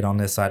there'd be 8 on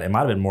this side. It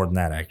might have been more than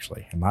that,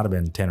 actually. It might have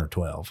been 10 or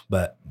 12,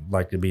 but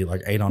like it'd be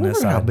like 8 on this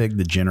side. How big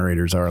the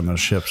generators are on those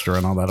ships to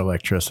run all that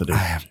electricity? I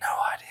have no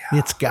idea.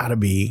 It's got to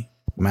be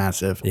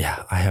massive.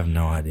 Yeah. I have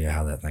no idea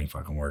how that thing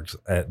fucking works.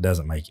 It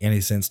doesn't make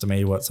any sense to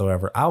me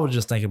whatsoever. I was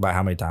just thinking about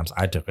how many times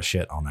I took a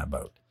shit on that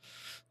boat,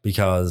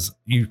 because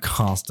you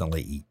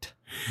constantly eat.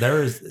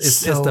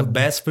 It's the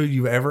best food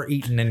you've ever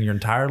eaten in your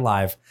entire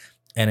life,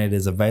 and it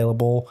is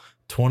available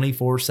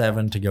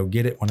 24/7 to go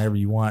get it whenever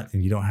you want,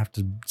 and you don't have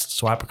to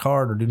swipe a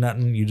card or do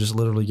nothing. You just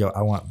literally go,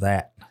 I want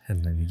that,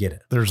 and then you get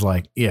it. There's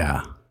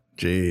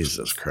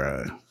Jesus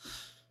Christ.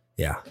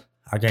 Yeah.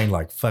 I gained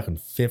like fucking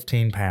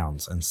 15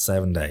 pounds in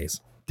 7 days.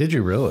 Did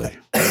you really?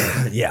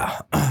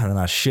 Yeah. And then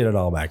I shit it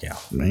all back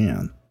out.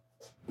 Man.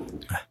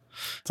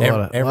 It's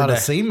a lot of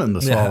semen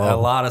to swallow. Yeah, a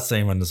lot of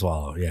semen to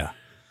swallow. Yeah.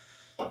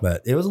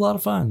 But it was a lot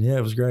of fun. Yeah,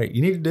 it was great.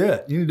 You need to do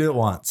it. You need to do it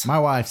once. My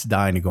wife's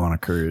dying to go on a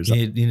cruise.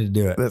 You need to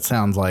do it. That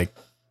sounds like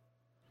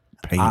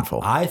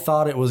painful. I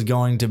thought it was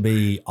going to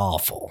be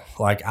awful.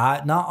 Like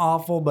not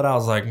awful, but I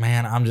was like,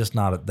 man, I'm just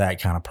not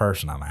that kind of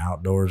person. I'm an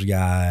outdoors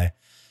guy.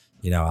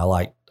 I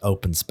like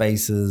open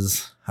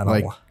spaces. I don't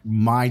like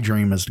my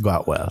dream is to go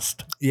out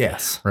west.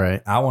 Yes.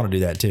 Right. I want to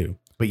do that too.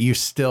 But you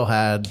still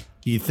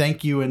you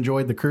think you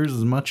enjoyed the cruise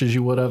as much as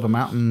you would have a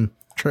mountain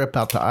trip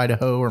out to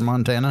Idaho or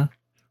Montana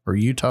or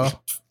Utah?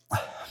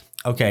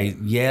 Okay.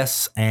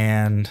 Yes.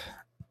 And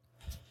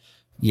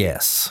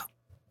yes,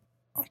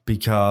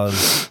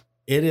 because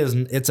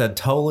it's a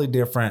totally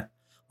different,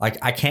 like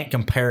I can't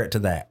compare it to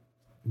that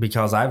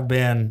because I've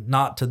been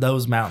not to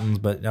those mountains,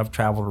 but I've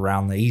traveled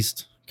around the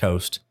East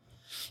Coast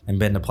and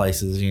been to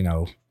places,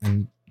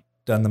 and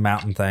done the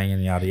mountain thing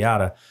and yada,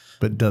 yada.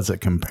 But does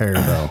it compare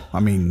though? I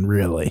mean,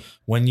 really?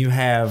 When you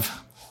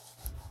have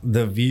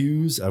the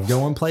views of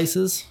going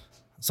places,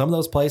 some of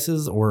those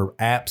places were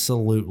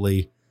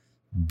absolutely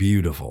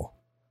beautiful.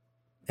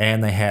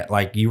 And they had,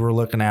 like you were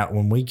looking at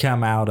when we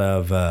come out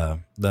of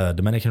the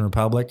Dominican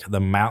Republic, the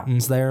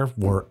mountains there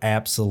were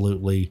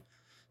absolutely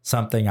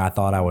something I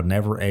thought I would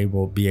never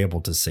be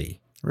able to see.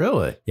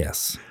 Really?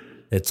 Yes.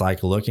 It's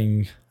like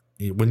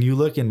when you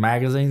look in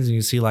magazines and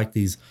you see like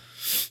these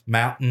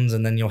mountains,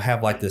 and then you'll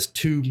have like this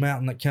tube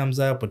mountain that comes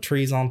up with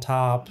trees on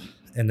top,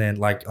 and then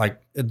like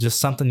just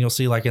something you'll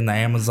see like in the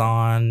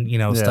Amazon,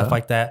 stuff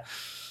like that.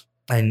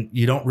 And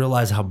you don't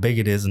realize how big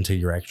it is until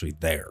you're actually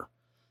there.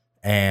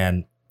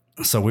 And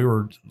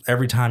so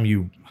every time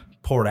you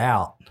port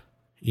out,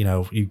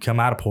 you come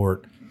out of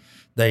port,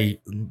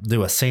 they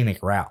do a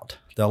scenic route.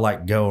 They'll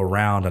like go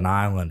around an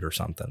island or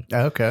something.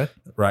 Okay.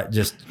 Right.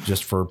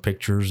 Just for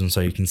pictures. And so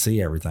you can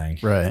see everything.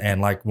 Right.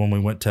 And like when we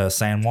went to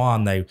San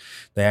Juan, they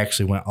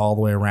actually went all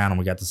the way around and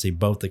we got to see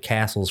both the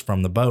castles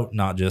from the boat,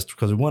 not just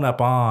because we went up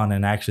on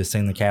and actually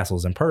seen the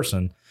castles in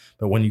person.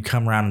 But when you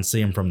come around and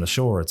see them from the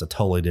shore, it's a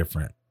totally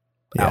different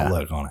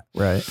outlook on it.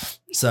 Right.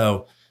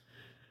 So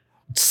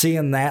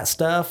seeing that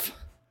stuff,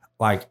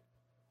 like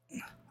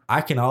I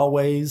can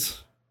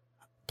always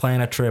plan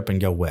a trip and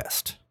go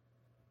west.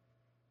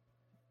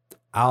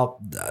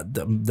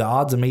 The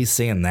odds of me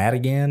seeing that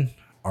again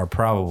are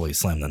probably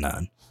slim to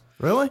none.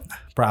 Really?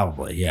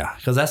 Probably, yeah.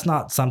 Because that's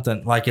not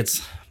something like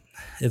it's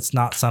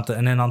not something.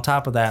 And then on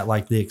top of that,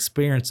 like the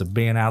experience of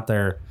being out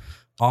there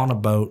on a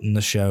boat and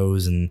the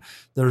shows, and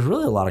there's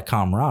really a lot of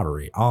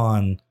camaraderie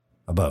on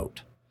a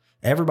boat.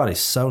 Everybody's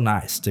so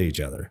nice to each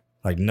other.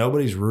 Like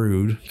nobody's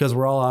rude because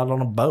we're all out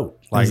on a boat.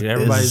 Like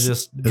everybody's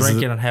just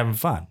drinking and having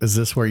fun. Is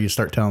this where you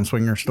start telling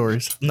swinger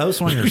stories? No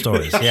swinger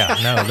stories. Yeah,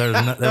 no, there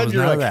was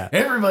none of that.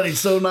 Everybody's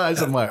so nice.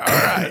 I'm like, all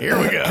right, here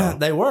we go.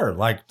 They were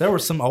like, there were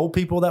some old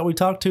people that we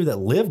talked to that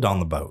lived on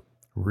the boat.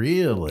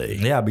 Really?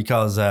 Yeah,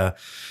 because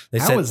they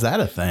said, how is that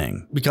a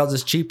thing? Because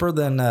it's cheaper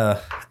than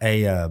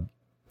a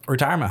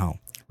retirement home.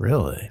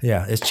 Really?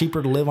 Yeah, it's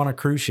cheaper to live on a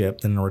cruise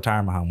ship than a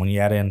retirement home. When you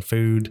add in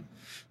food,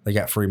 they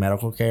got free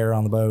medical care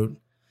on the boat.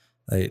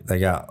 They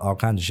got all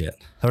kinds of shit.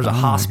 There's a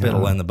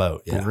hospital in the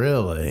boat. Yeah.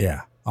 Really?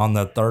 Yeah. On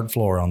the third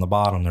floor on the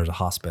bottom, there's a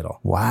hospital.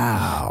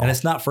 Wow. And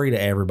it's not free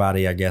to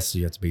everybody. I guess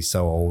you have to be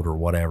so old or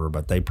whatever,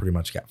 but they pretty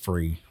much got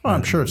free. Well,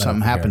 I'm sure if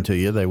something happened to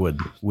you, they would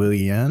wheel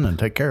you in and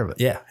take care of it.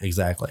 Yeah,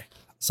 exactly.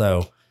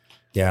 So,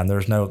 yeah, and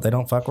they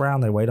don't fuck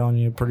around. They wait on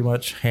you pretty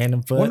much hand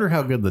and foot. I wonder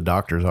how good the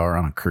doctors are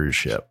on a cruise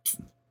ship.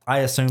 I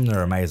assume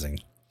they're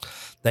amazing.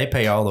 They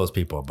pay all those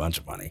people a bunch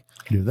of money.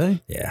 Do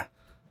they? Yeah.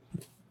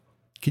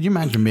 Could you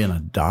imagine being a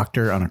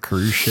doctor on a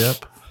cruise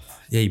ship?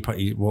 Yeah,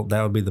 that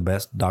would be the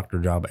best doctor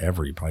job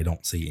ever. You probably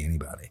don't see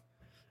anybody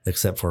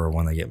except for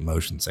when they get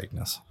motion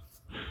sickness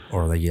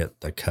or they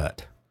get the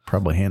cut.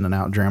 Probably handing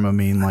out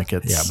Dramamine like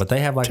it's but they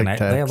have like an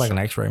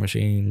X-ray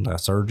machine, a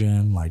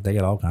surgeon, like they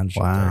get all kinds of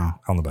shit there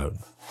on the boat.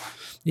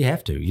 You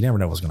have to. You never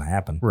know what's going to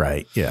happen.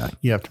 Right. Yeah.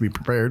 You have to be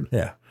prepared.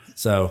 Yeah.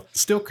 So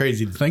still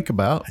crazy to think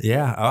about.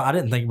 Yeah, I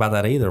didn't think about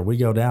that either. We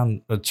go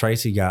down.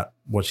 Tracy got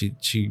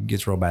she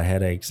gets real bad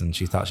headaches, and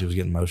she thought she was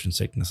getting motion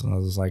sickness. And I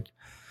was like,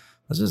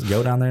 let's just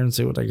go down there and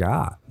see what they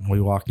got. And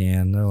we walk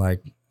in. They're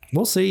like,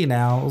 we'll see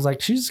now. I was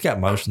like, she's just got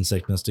motion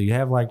sickness. Do you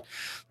have like?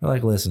 They're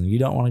like, listen, you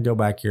don't want to go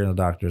back here, and the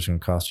doctor's going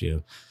to cost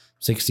you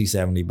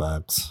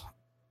 $60-$70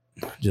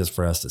 just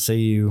for us to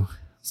see you.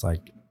 It's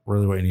like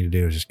really what you need to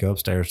do is just go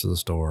upstairs to the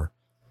store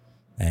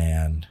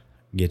and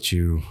get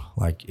you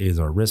like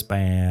either a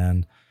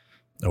wristband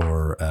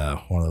or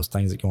one of those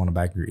things that go on the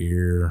back of your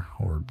ear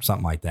or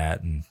something like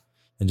that, and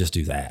just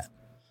do that.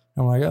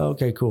 I'm like, oh,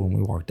 okay, cool. And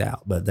we walked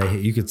out, but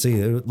you could see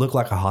it looked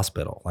like a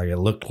hospital. Like it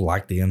looked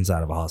like the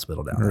inside of a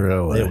hospital down there.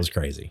 Really? It was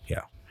crazy.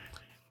 Yeah.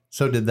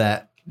 So did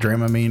that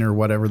Dramamine or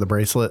whatever, the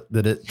bracelet,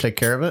 did it take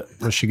care of it?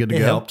 Was she good to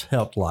go?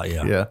 Helped a lot.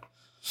 Yeah. Yeah.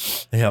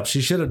 It helped.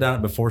 She should have done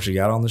it before she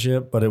got on the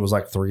ship, but it was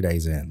like 3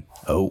 days in.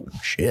 Oh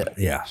shit.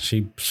 Yeah.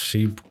 She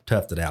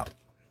toughed it out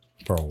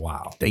for a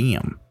while.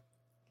 Damn.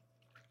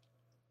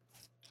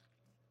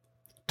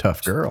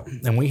 Tough girl.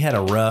 And we had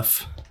a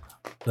rough,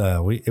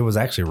 it was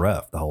actually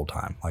rough the whole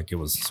time. Like it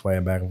was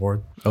swaying back and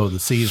forth. Oh, the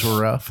seas were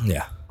rough?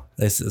 Yeah.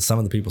 Some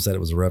of the people said it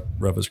was the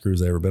roughest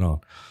cruise they ever been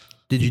on.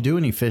 Did you do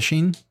any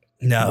fishing?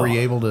 No. Were you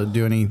able to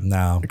do any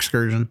No.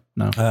 excursion?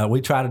 No.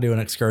 We tried to do an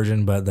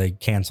excursion, but they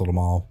canceled them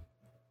all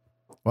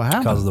What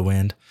happened? because of the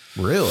wind.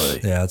 Really?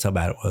 Yeah, that's how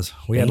bad it was.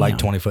 We had like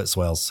Damn. 20-foot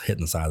swells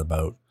hitting the side of the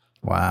boat.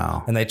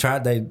 Wow. And they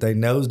tried, they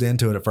nosed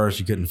into it at first.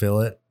 You couldn't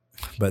feel it,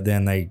 but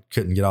then they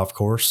couldn't get off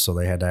course. So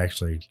they had to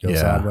actually go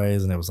Yeah.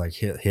 sideways, and it was like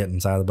hitting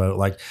inside the boat.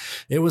 Like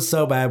it was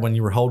so bad when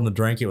you were holding the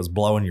drink, it was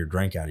blowing your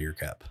drink out of your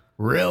cup.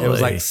 Really? It was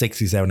like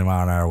 60, 70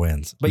 mile an hour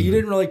winds, but you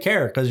didn't really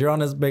care because you're on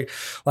this big,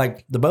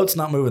 like the boat's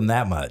not moving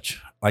that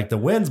much. Like the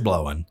wind's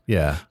blowing,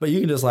 Yeah. but you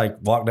can just like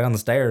walk down the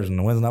stairs and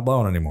the wind's not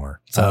blowing anymore.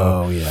 So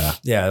Oh, yeah.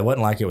 yeah, it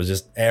wasn't like it was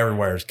just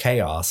everywhere's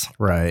chaos.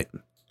 Right.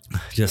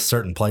 Just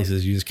certain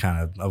places you just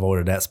kind of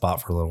avoided that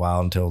spot for a little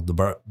while until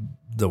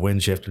the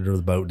wind shifted or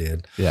the boat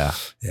did. Yeah.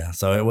 Yeah.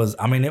 So it was,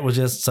 I mean, it was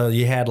just, so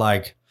you had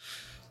like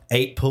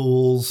 8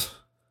 pools,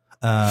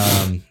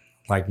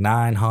 like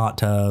 9 hot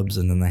tubs,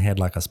 and then they had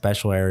like a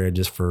special area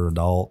just for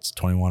adults,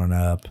 21 and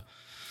up.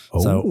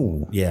 So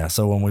Oh. yeah,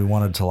 so when we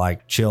wanted to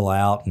like chill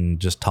out and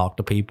just talk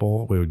to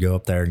people, we would go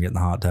up there and get in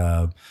the hot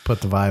tub. Put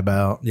the vibe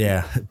out.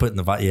 Yeah, putting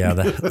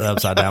the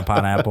upside down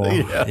pineapple.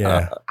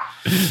 Yeah.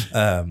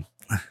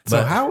 So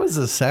But- how is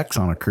the sex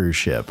on a cruise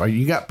ship? Are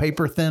you got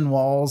paper thin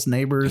walls,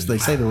 neighbors? They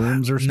say the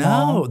rooms are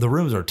small. No, the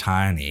rooms are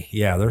tiny.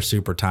 Yeah, they're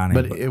super tiny.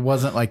 But it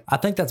wasn't like I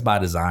think that's by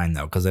design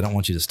though, because they don't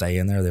want you to stay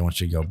in there. They want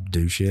you to go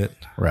do shit.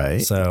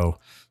 right. So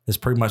there's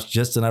pretty much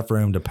just enough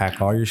room to pack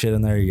all your shit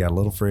in there. You got a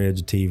little fridge,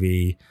 a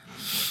TV,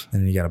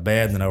 and you got a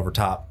bed, and then over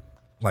top,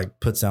 like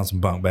puts down some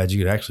bunk beds.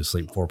 You could actually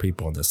sleep 4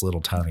 people in this little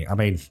tiny. I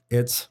mean,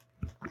 it's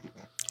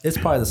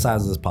probably the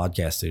size of this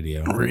podcast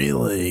studio.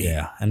 Really?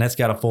 Yeah, and that's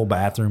got a full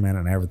bathroom in it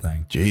and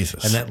everything.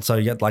 Jesus. And then so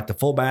you got like the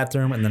full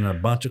bathroom, and then a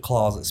bunch of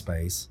closet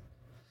space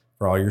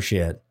for all your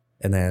shit,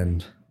 and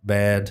then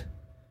bed,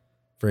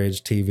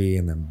 fridge, TV,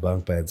 and then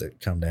bunk beds that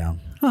come down.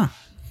 Huh.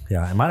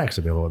 Yeah, it might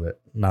actually be a little bit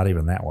not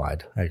even that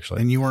wide,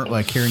 actually. And you weren't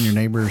like hearing your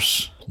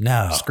neighbors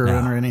No,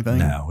 screwing or anything?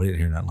 No, we didn't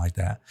hear nothing like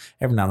that.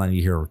 Every now and then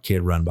you hear a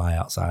kid run by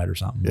outside or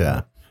something. Yeah.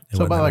 It So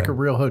wasn't about that like a bad.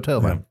 real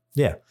hotel then.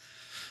 Yeah,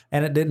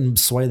 and it didn't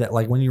sway that.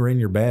 Like when you were in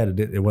your bed,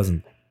 it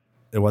wasn't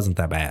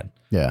that bad.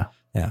 Yeah.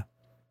 Yeah,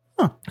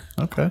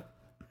 Okay.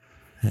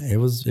 it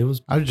was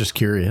I was just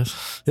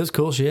curious.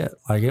 cool shit.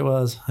 Like it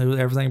was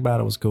everything about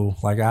it was cool.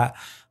 Like I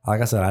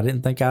said, I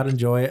didn't think I'd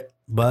enjoy it,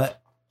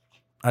 but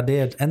I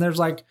did. And there's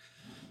like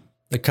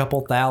a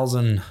couple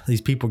thousand,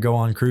 these people go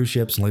on cruise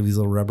ships and leave these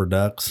little rubber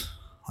ducks.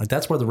 Like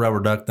that's where the rubber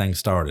duck thing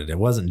started. It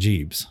wasn't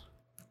Jeeps.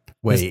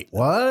 Wait,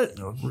 what?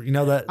 You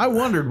know that? I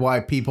wondered why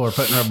people are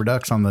putting rubber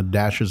ducks on the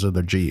dashes of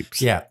their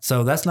Jeeps. Yeah.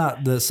 So that's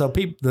not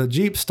the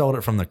Jeep stole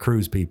it from the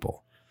cruise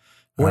people.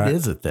 What All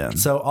is it then?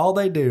 So all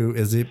they do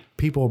is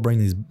people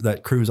bring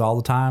that cruise all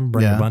the time,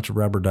 bring Yeah. a bunch of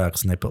rubber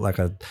ducks, and they put like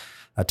a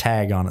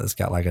tag on it that's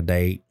got like a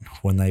date,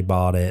 when they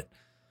bought it,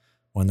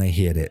 when they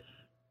hit it.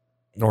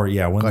 Or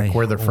yeah, when Like they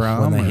where they're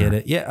from, when they or- hit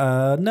it.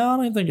 Yeah, no, I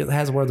don't even think it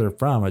has where they're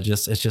from. It's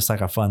just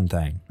like a fun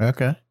thing,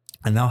 Okay.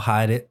 and they'll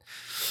hide it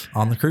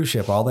on the cruise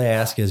ship. All they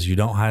ask is you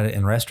don't hide it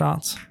in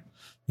restaurants,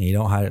 and you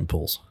don't hide it in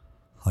pools.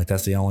 Like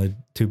that's the only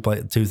two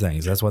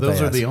things. That's what Those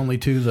they are ask. the only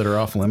 2 that are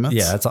off limits?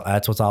 Yeah,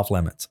 that's what's off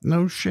limits.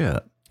 No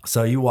shit.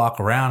 So you walk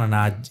around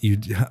and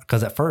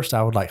because at first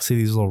I would like see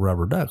these little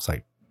rubber ducks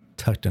like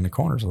tucked in the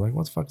corners. I was like,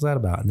 what the fuck is that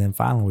about? And then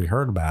finally we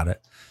heard about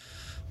it.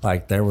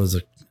 Like there's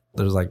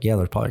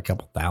probably a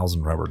couple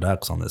thousand rubber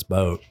ducks on this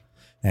boat,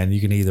 and you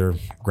can either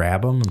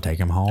grab them and take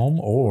them home,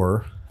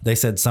 or they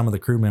said some of the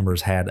crew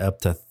members had up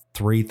to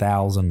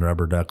 3,000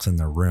 rubber ducks in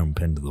their room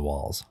pinned to the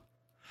walls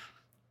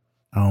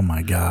Oh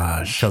my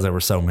gosh. because there were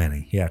so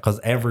many. Yeah, because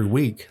every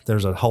week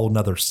there's a whole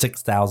nother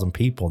 6,000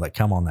 people that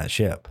come on that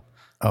ship.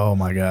 Oh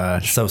my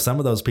gosh. So some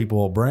of those people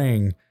will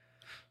bring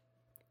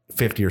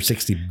 50 or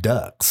 60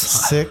 ducks.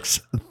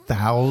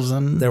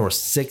 6,000? There were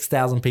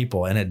 6,000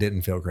 people and it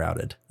didn't feel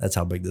crowded. That's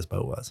how big this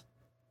boat was.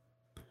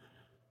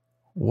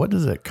 What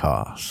does it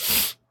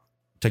cost?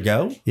 To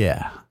go?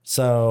 Yeah.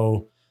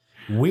 So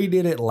we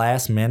did it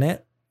last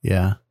minute.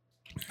 Yeah.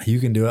 You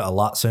can do it a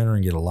lot sooner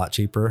and get a lot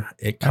cheaper.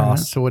 It All right,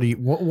 costs, So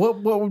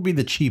what would be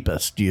the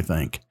cheapest, do you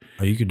think?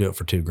 oh, you could do it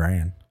for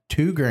 $2,000.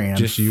 $2,000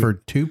 Just you. for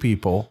 2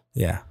 people.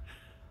 Yeah.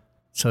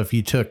 So if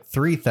you took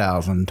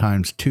 3,000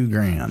 times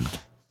 $2,000,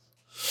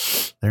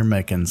 they're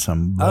making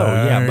some. Oh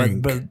yeah.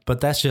 bank.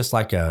 But that's just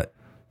like a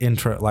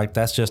intro, like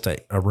that's just a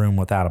room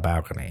without a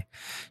balcony.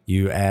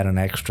 You add an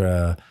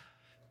extra,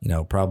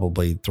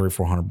 probably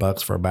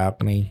 $300-400 for a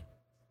balcony,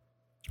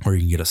 or you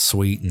can get a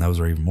suite, and those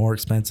are even more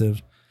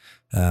expensive.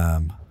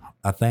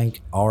 I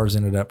think ours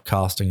ended up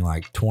costing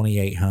like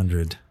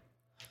 $2,800,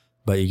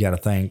 but you got to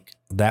think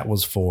that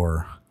was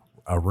for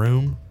a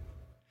room.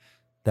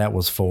 That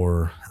was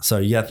so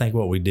you got to think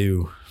what we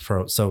do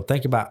so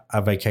think about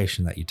a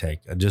vacation that you take,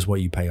 just what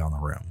you pay on the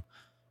room,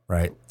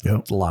 right? Yep.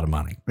 It's a lot of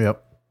money.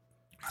 Yep.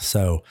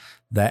 So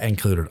that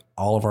included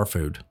all of our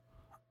food,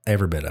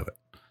 every bit of it.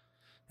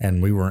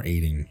 And we weren't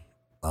eating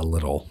a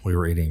little. We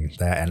were eating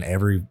that, and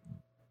every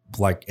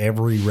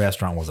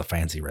restaurant was a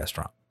fancy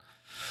restaurant.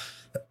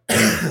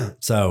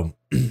 So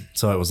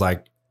it was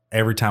like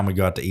every time we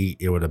go out to eat,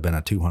 it would have been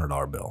a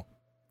 $200 bill.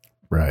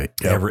 Right.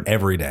 Yep.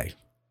 Every day.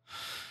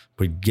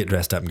 We'd get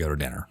dressed up and go to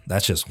dinner.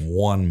 That's just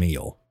one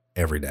meal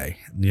every day.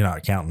 You're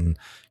not counting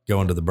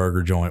going to the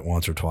burger joint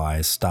once or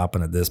twice,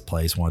 stopping at this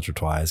place once or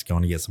twice,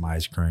 going to get some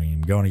ice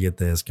cream, going to get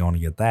this, going to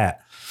get that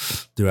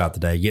throughout the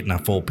day, getting a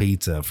full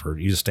pizza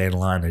you just stand in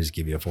line. They just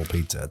give you a full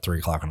pizza at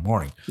 3:00 in the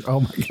morning. Oh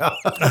my God.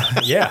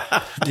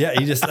 Yeah.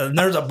 You just, and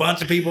there's a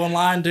bunch of people in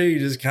line too. You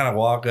just kind of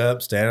walk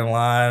up, stand in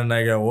line, and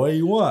they go, what do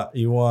you want?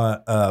 You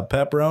want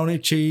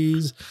pepperoni,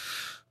 cheese,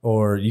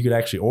 or you could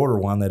actually order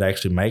one that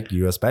actually make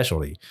you a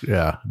specialty.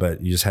 Yeah.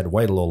 But you just had to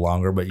wait a little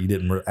longer, but you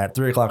didn't, at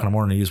 3:00 in the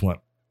morning, you just want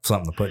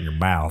something to put in your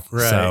mouth.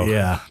 Right. So,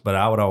 yeah. But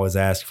I would always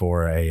ask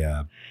for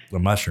a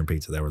mushroom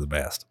pizza. They were the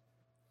best.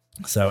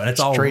 So, and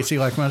it's all Tracy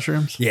like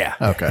mushrooms? Yeah.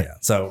 Okay. Yeah.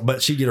 So,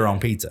 but she'd get her own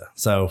pizza.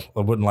 So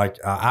I wouldn't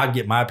I'd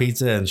get my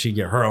pizza and she'd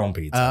get her own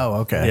pizza. Oh,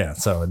 okay. Yeah.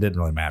 So it didn't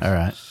really matter. All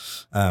right.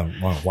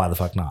 Well, why the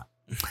fuck not?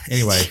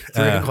 Anyway,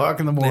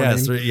 3:00 in the morning.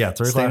 Yeah,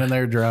 3:00. Standing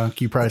there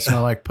drunk. You probably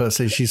smell like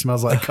pussy. She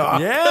smells like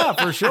cock. Yeah,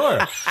 for sure.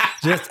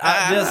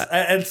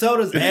 And so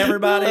does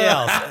everybody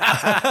else.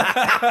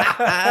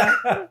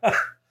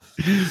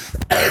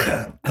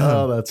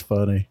 Oh, that's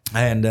funny.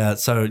 And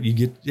so you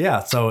get,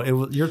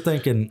 so you're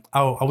thinking,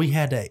 we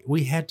had to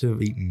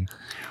have eaten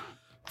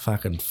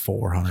fucking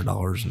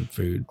 $400 in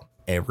food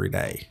every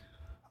day.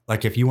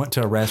 Like if you went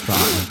to a restaurant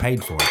and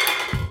paid for it,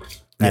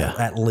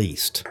 at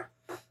least,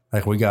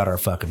 like we got our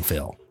fucking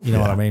fill. You know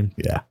what I mean?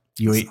 Yeah.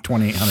 You eat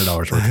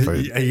 $2,800 worth of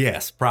food.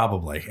 Yes,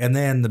 probably. And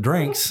then the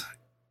drinks,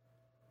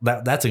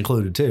 that's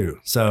included too.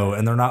 So,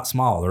 and they're not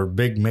small; they're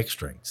big mixed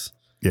drinks.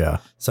 Yeah.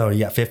 So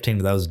you got 15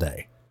 of those a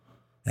day.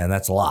 And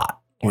that's a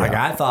lot. Like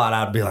I thought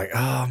I'd be like,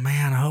 oh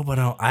man, I hope I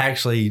don't. I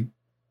actually,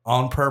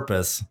 on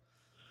purpose,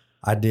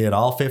 I did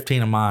all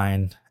 15 of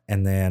mine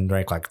and then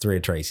drank like 3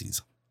 of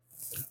Tracy's.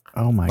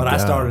 Oh my God. But I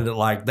started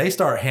it they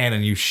start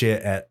handing you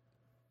shit at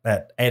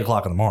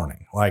 8:00 in the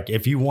morning. Like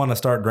if you want to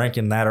start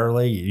drinking that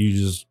early,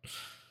 you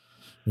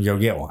go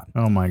get one.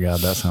 Oh my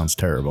God, that sounds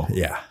terrible.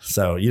 Yeah.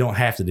 So you don't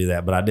have to do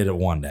that, but I did it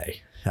one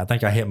day. I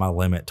think I hit my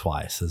limit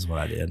twice is what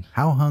I did.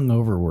 How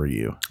hungover were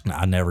you?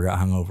 I never got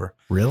hungover.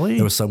 Really?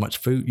 There was so much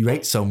food. You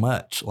ate so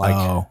much.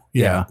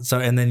 Yeah. So,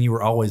 and then you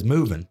were always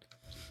moving.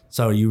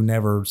 So you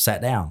never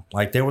sat down.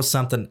 Like there was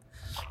something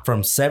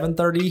from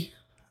 7:30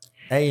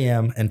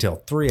 a.m. until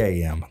 3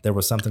 a.m. There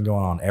was something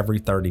going on every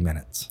 30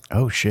 minutes.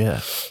 Oh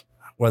shit.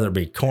 Whether it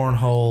be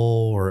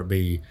cornhole or it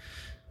be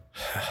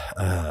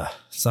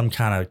some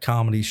kind of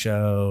comedy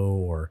show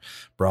or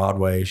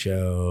Broadway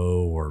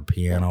show or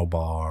piano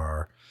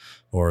bar,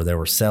 or they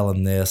were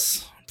selling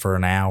this for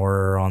an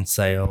hour on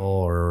sale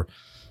or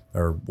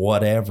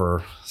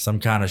whatever, some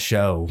kind of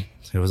show.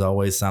 It was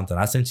always something.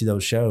 I sent you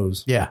those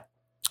shows. Yeah.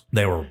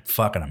 They were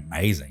fucking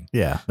amazing.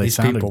 Yeah. They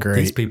sounded great.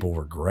 These people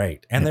were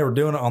great. And they were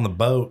doing it on the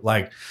boat,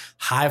 like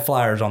high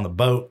flyers on the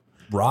boat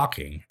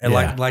rocking. And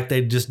like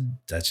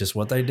that's just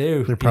what they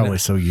do. They're probably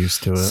so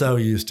used to it. So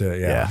used to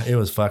it. Yeah. It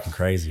was fucking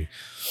crazy.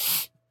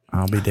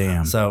 I'll be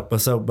damned. So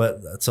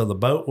the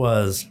boat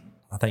was,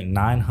 I think,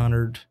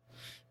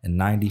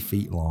 990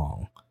 feet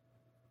long.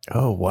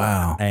 Oh,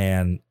 wow.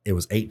 And it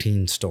was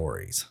 18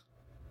 stories.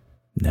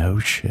 No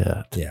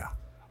shit. Yeah.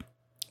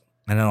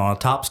 And then on the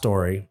top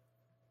story,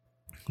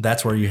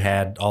 that's where you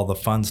had all the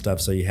fun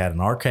stuff. So you had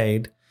an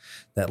arcade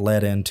that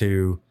led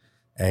into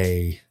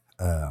a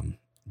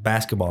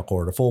basketball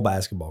court, a full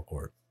basketball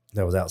court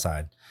that was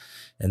outside.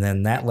 And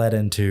then that led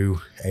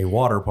into a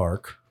water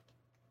park,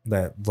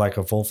 that like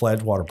a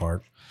full-fledged water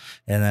park.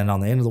 And then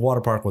on the end of the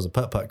water park was a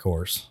putt-putt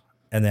course.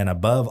 And then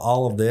above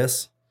all of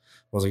this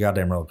was a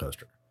goddamn roller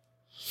coaster.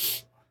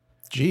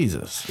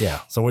 Jesus.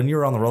 Yeah. So when you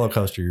were on the roller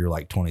coaster, you're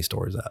like 20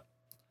 stories up.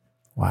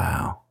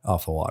 Wow.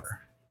 Off the water.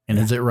 And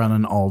is it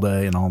running all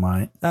day and all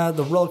night?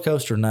 The roller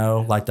coaster,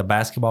 no. Like the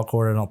basketball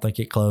court, I don't think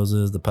it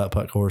closes. The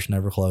putt-putt course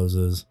never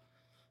closes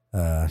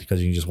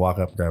because you can just walk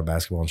up and grab a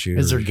basketball and shoot.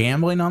 Is there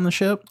gambling on the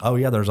ship? Oh,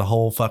 yeah. There's a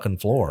whole fucking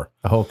floor.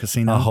 A whole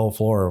casino? A whole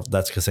floor.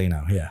 That's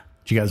casino, yeah.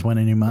 Did you guys win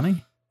any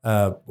money?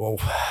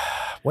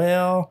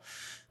 Well,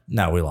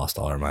 no, we lost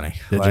all our money.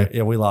 Did you?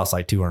 Yeah, we lost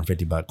like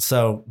 $250.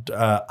 So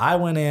I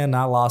went in,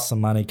 I lost some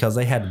money because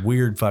they had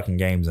weird fucking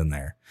games in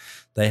there.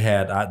 They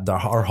had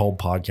our whole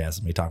podcast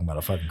of me talking about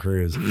a fucking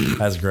cruise.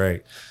 That's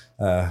great.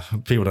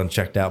 People done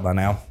checked out by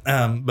now.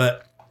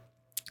 But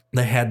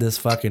they had this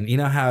fucking, you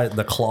know how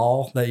the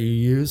claw that you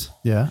use?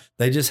 Yeah.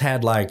 They just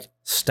had like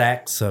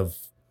stacks of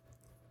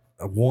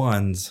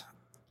ones,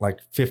 like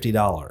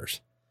 $50.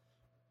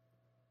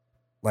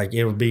 Like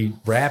it would be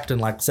wrapped in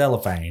like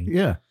cellophane.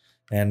 Yeah.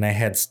 And they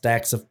had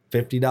stacks of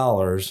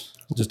 $50,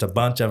 just a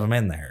bunch of them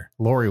in there.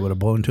 Lori would have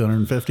blown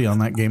 $250 on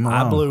that game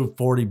alone. I blew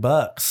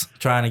 $40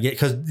 trying to get,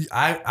 because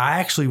I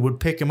actually would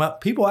pick them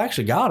up. People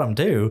actually got them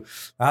too.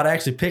 I'd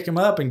actually pick them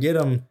up and get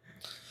them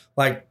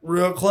like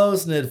real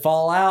close and it'd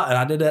fall out. And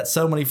I did that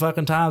so many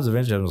fucking times.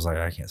 Eventually I was like,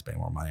 I can't spend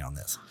more money on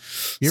this.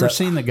 You ever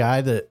seen the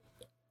guy that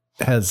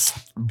has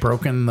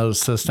broken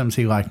those systems.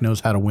 He like knows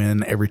how to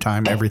win every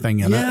time, everything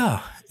in it.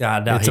 Yeah, I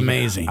doubt It's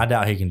amazing. I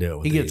doubt he can do it.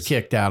 With He gets these.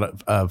 kicked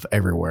out of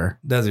everywhere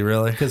Does he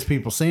really? because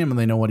people see him and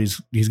they know what he's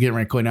getting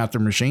ready to clean out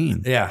their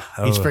machine. Yeah,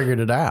 He's figured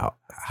it out.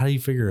 How do you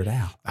figure it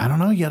out? I don't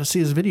know. You got to see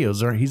his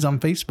videos. Or he's on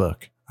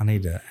Facebook. I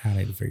need to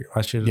figure.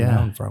 I should have Yeah.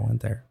 known before I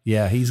went there.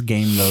 Yeah, he's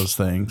gamed those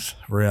things.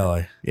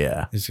 Really?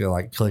 Yeah. He's gonna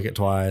like click it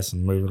twice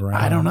and move it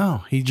around. I don't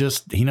know. He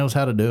knows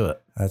how to do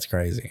it. That's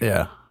crazy.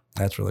 Yeah.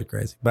 That's really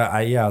crazy.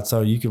 But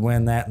so you could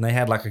win that, and they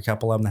had like a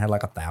couple of them that had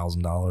like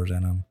 $1,000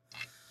 in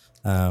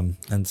them.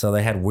 And so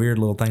they had weird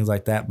little things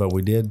like that. But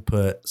we did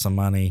put some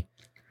money.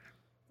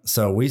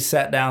 So we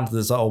sat down to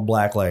this old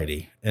black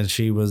lady, and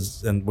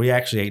we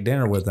actually ate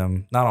dinner with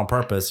them, not on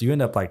purpose. You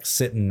end up like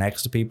sitting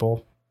next to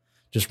people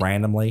just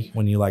randomly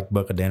when you like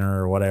book a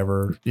dinner or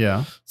whatever.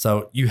 Yeah.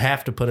 So you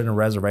have to put in a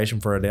reservation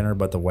for a dinner,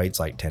 but the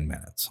wait's like 10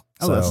 minutes.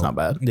 Oh, So, that's not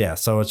bad. Yeah.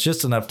 So it's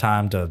just enough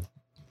time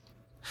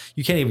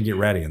you can't even get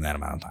ready in that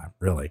amount of time,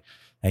 really,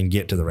 and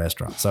get to the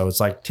restaurant. So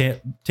it's like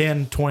 20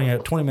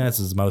 minutes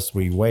is the most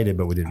we waited,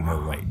 but we didn't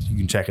really wait. You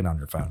can check it on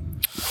your phone.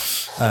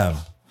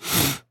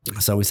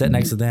 So we sat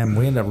next to them.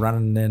 We ended up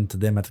running into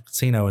them at the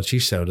casino, and she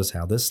showed us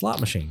how this slot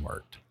machine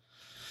worked.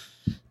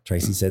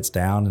 Tracy sits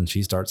down and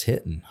she starts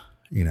hitting,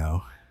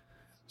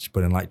 She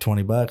put in like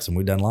 $20 and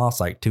we done lost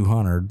like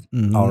 200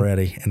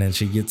 already. And then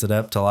she gets it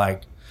up to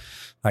like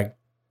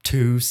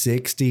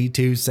 260,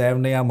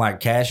 270. I'm like,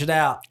 cash it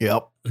out.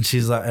 Yep. And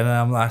she's like, and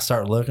I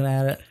start looking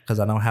at it because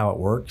I know how it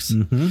works.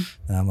 Mm-hmm.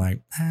 And I'm like,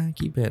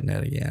 keep hitting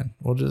it again.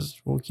 We'll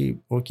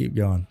keep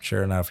going.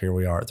 Sure enough, here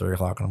we are at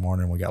 3:00 in the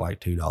morning. We got like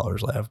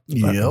 $2 left.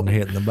 Yep.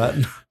 Hitting the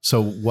button.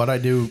 So what I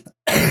do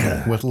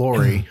with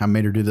Lori, I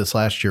made her do this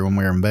last year when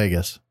we were in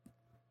Vegas.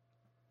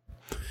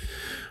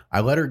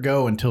 I let her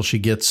go until she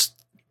gets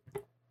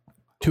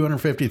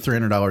 $250,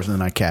 $300, and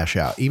then I cash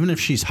out. Even if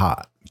she's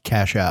hot,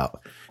 cash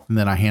out. And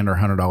then I hand her a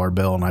 $100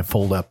 bill and I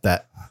fold up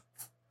that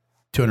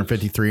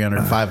 $250,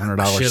 $300,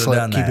 $500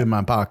 slip, keep it in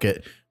my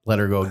pocket, let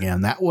her go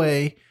again. That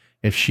way,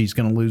 if she's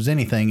going to lose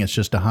anything, it's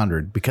just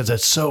 100 because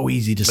it's so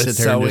easy to sit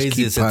there and just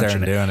keep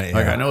punching it. doing it.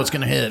 Like, I know it's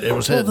going to hit. It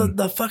was hitting.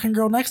 The fucking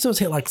girl next to us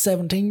hit like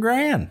 17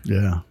 grand.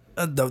 Yeah.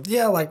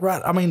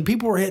 Right. I mean,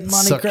 people were hitting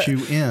money. Sucks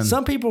you in.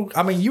 Some people,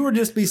 I mean, you would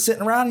just be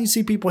sitting around and you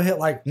see people hit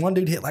like, one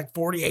dude hit like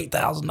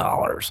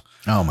 $48,000.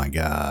 Oh my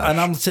God. And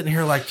I'm sitting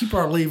here like, people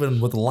are leaving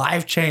with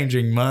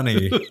life-changing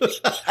money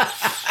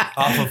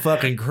off a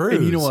fucking cruise.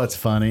 And you know what's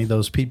funny?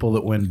 Those people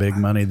that win big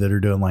money that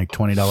are doing like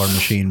 $20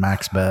 machine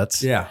max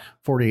bets. Yeah.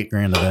 48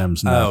 grand of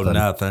them's nothing. Oh,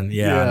 nothing.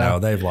 Yeah, I know.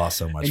 They've lost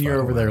so much. And you're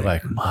over there money.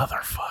 like,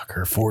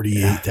 motherfucker,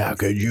 48. How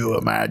could you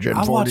imagine?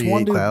 I watched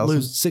one dude 48,000?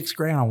 lose $6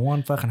 grand on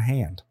one fucking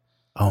hand.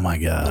 Oh my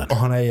God.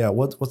 On a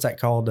what's that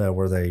called?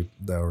 Where the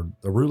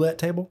roulette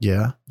table?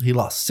 Yeah. He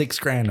lost $6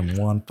 grand in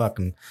one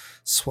fucking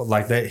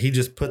like that. He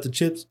just put the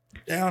chips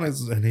down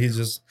and he's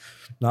just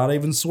not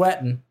even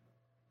sweating.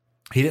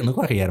 He didn't look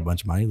like he had a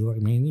bunch of money. He looked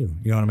like me and you.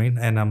 You know what I mean?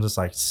 And I'm just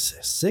like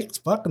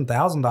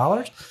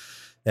 $6,000.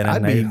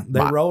 And then they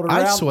rolled it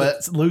around. I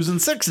sweat losing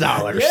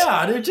 $6. Yeah,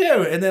 I do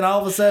too. And then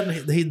all of a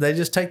sudden, they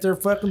just take their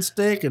fucking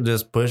stick and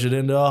just push it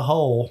into a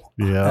hole.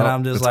 Yeah, and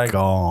I'm just it's like,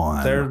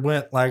 gone. There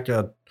went like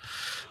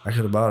I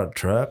could have bought a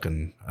truck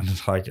and I'm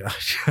just like,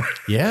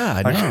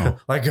 yeah, I know,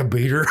 like a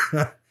beater.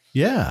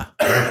 Yeah,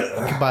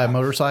 you could buy a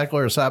motorcycle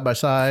or a side by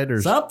side or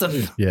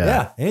something.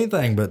 Yeah,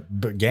 anything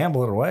but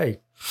gamble it away.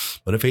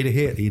 But if he'd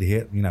have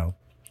hit,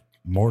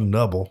 more than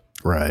double.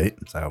 Right.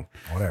 So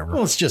whatever.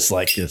 Well, it's just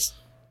like this.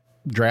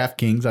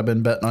 DraftKings, I've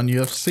been betting on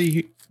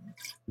UFC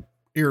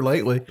here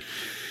lately.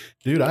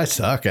 Dude, I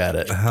suck at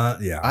it.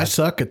 Yeah. I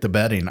suck at the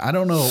betting. I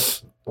don't know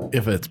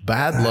if it's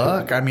bad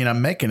luck. I mean,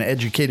 I'm making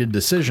educated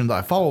decisions.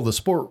 I follow the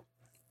sport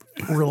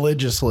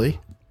religiously.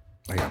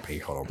 I got to pee.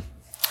 Hold on.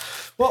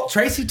 Well,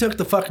 Tracy took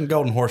the fucking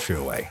golden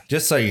horseshoe away,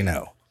 just so you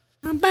know.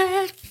 I'm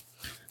back.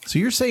 So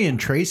you're saying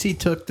Tracy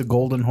took the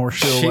golden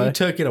horseshoe away? She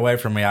took it away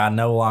from me. I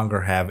no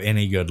longer have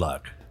any good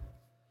luck.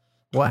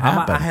 What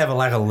happened? I have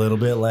like a little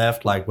bit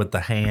left, like with the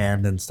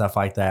hand and stuff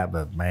like that.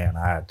 But man,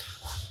 I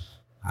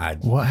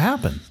what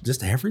happened?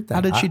 Just everything.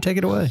 How did she take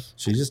it away?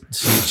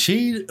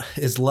 She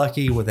is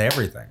lucky with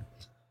everything.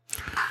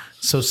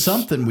 So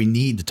something we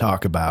need to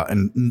talk about,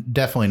 and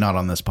definitely not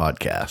on this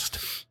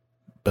podcast.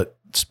 But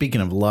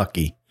speaking of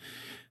lucky,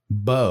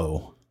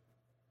 Dallas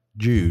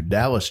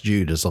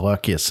Jude is the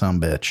luckiest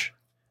sumbitch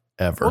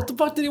ever. What the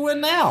fuck did he win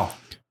now?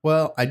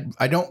 Well,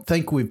 I don't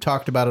think we've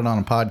talked about it on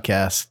a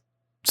podcast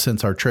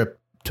since our trip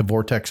to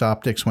Vortex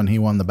Optics when he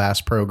won the Bass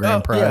Pro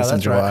Grand Prize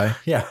in July. Right.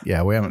 Yeah.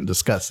 Yeah, we haven't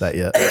discussed that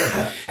yet.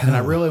 And I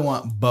really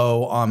want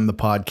Bo on the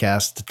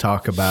podcast to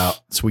talk about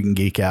so we can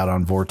geek out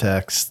on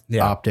Vortex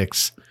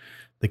Optics,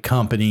 the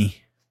company,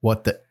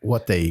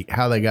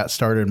 how they got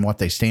started and what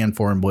they stand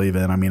for and believe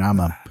in. I mean, I'm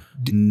a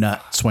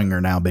nut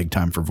swinger now, big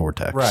time for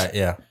Vortex. Right,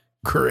 yeah.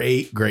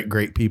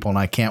 Great people, and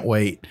I can't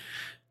wait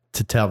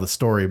to tell the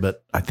story,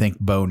 but I think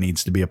Bo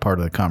needs to be a part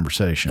of the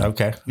conversation.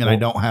 Okay. And I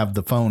don't have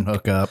the phone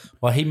hookup.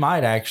 Well, he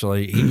might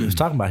actually, he was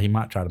talking about he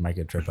might try to make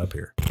a trip up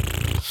here.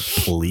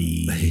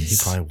 please. He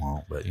probably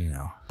won't, but you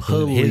know,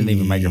 he didn't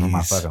even make it for my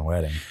Please. fucking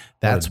wedding.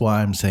 That's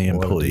why I'm saying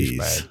what a please.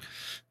 douchebag.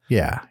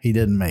 Yeah, he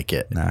didn't make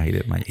it. No, he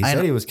didn't make it. He I said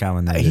know- he was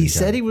coming. Then He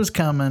said he was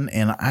coming,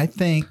 and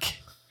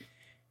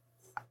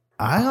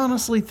I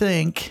honestly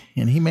think,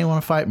 and he may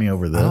want to fight me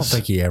over this. I don't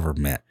think he ever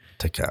meant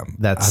to come.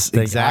 That's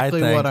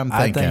exactly what I'm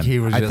I thinking. think he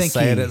was I just think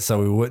saying he- it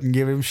so we wouldn't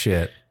give him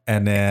shit.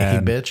 And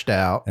then he bitched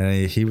out. And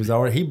he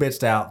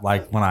bitched out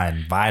like when I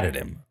invited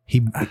him. He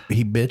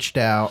bitched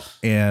out,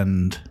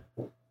 and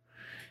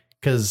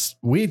because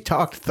we had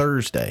talked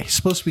Thursday, he's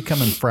supposed to be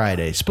coming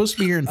Friday, he's supposed to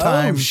be here in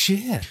time. Oh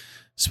shit!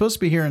 Supposed to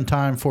be here in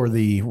time for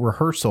the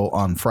rehearsal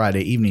on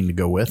Friday evening to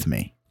go with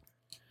me.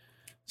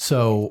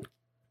 So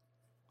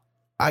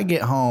I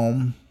get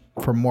home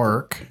from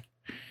work,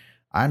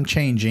 I'm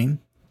changing,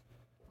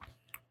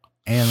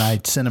 and I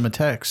send him a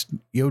text.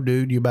 Yo,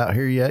 dude, you about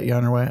here yet? You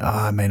on your way? Oh,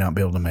 I may not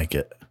be able to make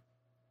it.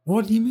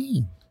 What do you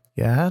mean?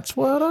 Yeah, that's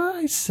what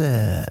I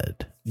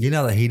said. You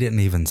know that he didn't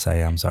even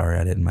say, "I'm sorry,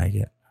 I didn't make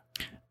it."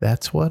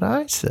 That's what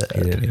I said.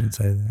 He didn't even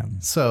say that.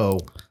 So,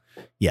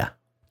 yeah.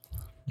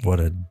 What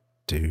a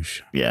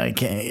douche. Yeah, I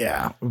can't.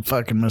 Yeah,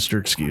 fucking Mr.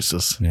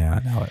 Excuses. Yeah,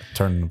 I know it.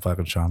 Turning the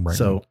fucking Sean Brayton.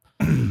 So,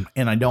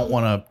 and I don't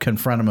want to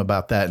confront him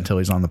about that until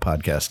he's on the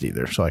podcast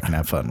either, so I can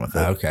have fun with it.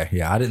 Okay,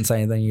 yeah, I didn't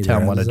say anything either. Tell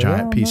him I what a was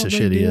giant "Oh, piece no of big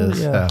shit he deal." is.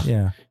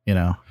 Yeah. You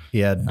know, he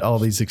had all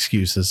these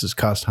excuses. It's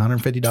cost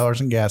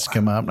 $150 in gas to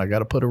come up, and I got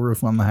to put a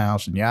roof on the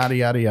house, and yada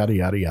yada yada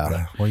yada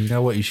yada. Well, you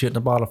know what? You shouldn't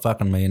have bought a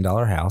fucking $1 million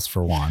house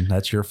for one.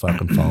 That's your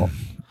fucking fault.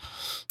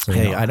 So,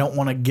 Hey, you know, I don't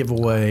want to give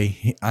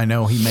away. I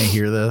know he may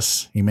hear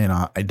this. He may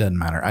not. It doesn't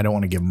matter. I don't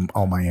want to give him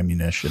all my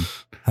ammunition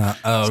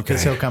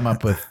because he'll come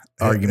up with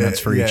arguments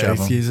for each of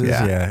them. Excuses.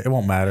 Yeah, it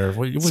won't matter.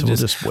 We'll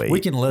just wait. We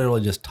can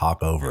literally just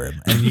talk over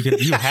him, and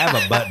you have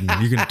a button.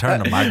 You can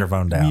turn the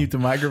microphone down. Mute the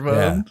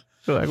microphone. Yeah.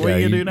 Like, what are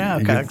you gonna do now,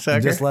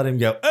 cocksucker? Just let him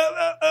go.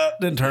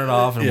 Then turn it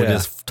off, and we'll Yeah.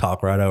 just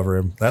talk right over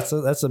him. That's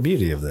the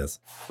beauty of this.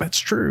 That's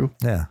true.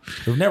 Yeah,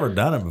 we've never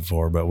done it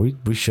before, but we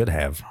should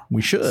have.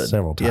 We should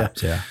several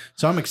times. Yeah.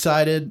 So I'm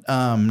excited.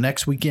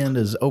 Next weekend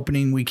is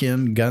opening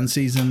weekend, gun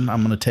season. I'm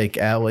going to take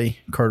Allie,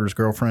 Carter's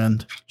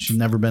girlfriend. She's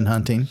never been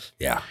hunting.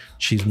 Yeah.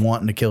 She's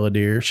wanting to kill a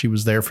deer. She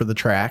was there for the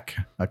track.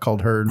 I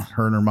called her.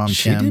 Her and her mom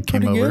She Kim did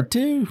came pretty over. good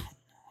too.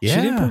 Yeah.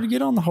 She did pretty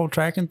good on the whole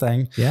tracking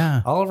thing.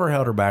 Yeah. Oliver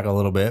held her back a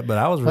little bit, but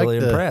I was Like really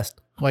the- impressed.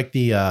 Like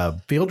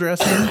the field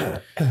dressing,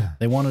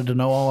 they wanted to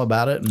know all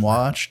about it and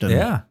watched, and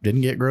Yeah.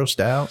 didn't get grossed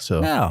out. So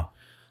No.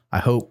 I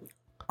hope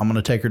I'm going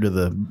to take her to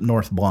the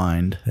North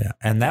Blind. Yeah.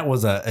 And that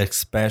was a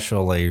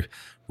especially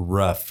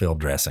rough field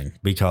dressing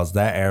because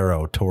that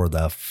arrow tore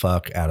the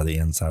fuck out of the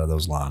inside of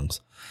those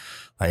lungs.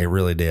 Like, it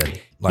really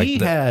did. Like He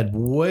had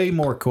way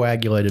more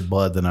coagulated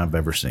blood than I've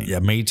ever seen. Yeah,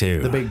 me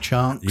too. The big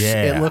chunks.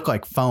 Yeah. It looked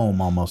like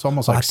foam almost like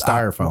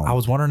styrofoam. I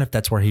was wondering if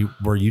that's where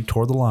you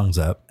tore the lungs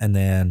up, and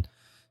then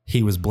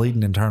he was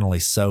bleeding internally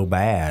so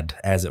bad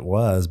as it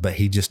was, but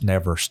he just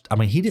never.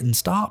 He didn't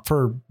stop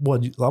for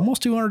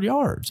almost 200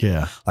 yards.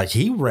 Yeah, like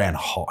he ran.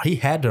 He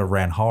had to have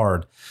ran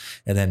hard,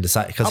 and then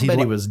decide because I bet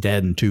he was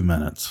dead in 2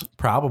 minutes.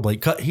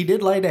 Probably. He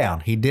did lay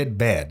down. He did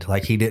bed.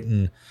 Like he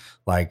didn't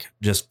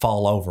just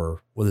fall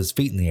over with his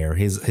feet in the air.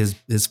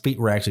 His feet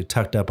were actually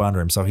tucked up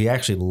under him, so he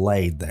actually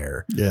laid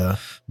there. Yeah,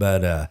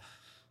 but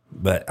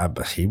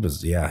he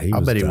was. Yeah, I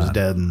bet he was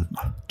dead in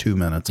 2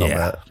 minutes. I'll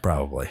Yeah, bet.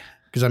 probably.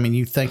 Because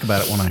you think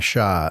about it. When I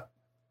shot,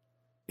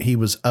 he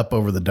was up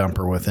over the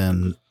dumper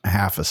within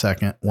half a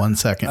second, 1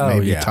 second,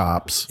 maybe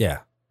tops. Yeah.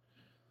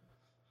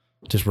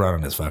 Just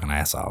running his fucking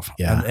ass off.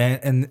 Yeah.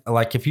 And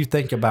like, if you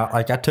think about,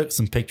 like, I took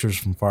some pictures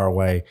from far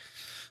away,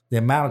 the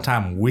amount of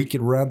time we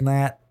could run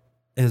that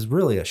is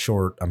really a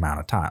short amount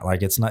of time.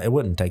 Like, it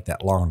wouldn't take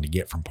that long to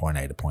get from point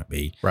A to point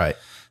B. Right.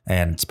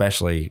 And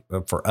especially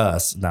for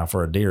us, now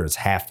for a deer, it's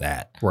half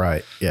that.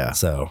 Right. Yeah.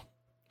 So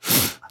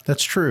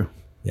that's true.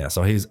 Yeah.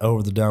 So he's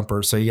over the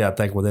dumper. So you got to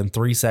think within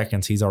 3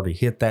 seconds, he's already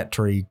hit that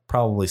tree,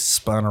 probably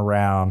spun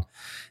around,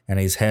 and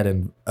he's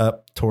heading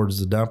up towards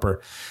the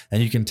dumper.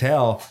 And you can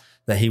tell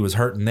that he was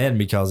hurting then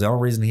because the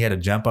only reason he had to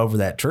jump over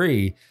that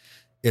tree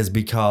is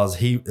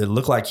because it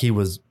looked like he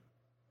was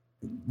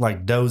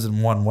like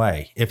dozing one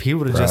way. If he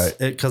would have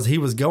because he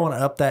was going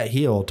up that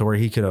hill to where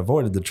he could have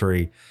avoided the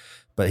tree,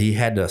 but he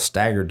had to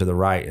stagger to the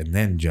right and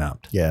then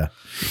jumped. Yeah.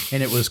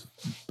 And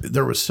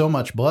there was so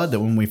much blood that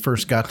when we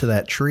first got to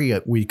that tree,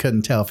 we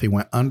couldn't tell if he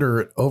went under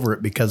it, over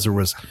it, because there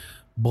was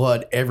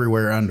blood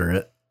everywhere under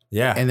it.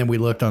 Yeah. And then we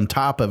looked on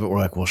top of it. We're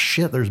like, well,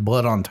 shit, there's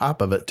blood on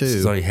top of it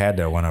too. So he had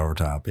to have went over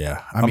top.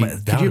 Yeah. I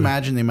mean, could you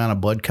imagine the amount of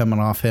blood coming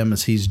off him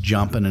as he's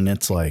jumping and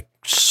it's like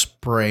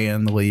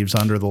spraying the leaves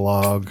under the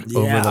log,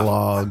 over the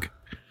log?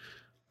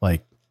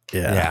 Like,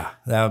 yeah.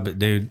 That would be,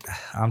 dude,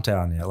 I'm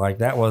telling you, like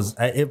that was,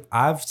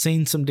 I've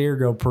seen some deer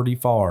go pretty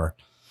far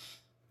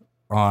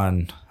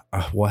on,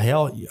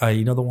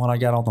 you know, the one I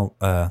got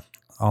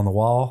on the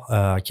wall,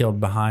 I killed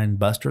behind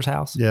Buster's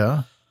house.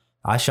 Yeah.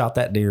 I shot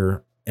that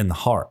deer in the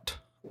heart.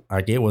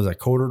 Like it was a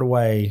quartered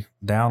away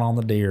down on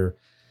the deer.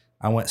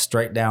 I went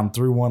straight down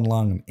through one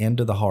lung and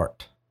into the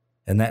heart.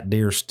 And that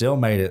deer still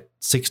made it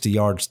 60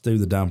 yards through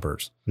the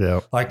dumpers. Yeah.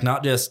 Like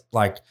not just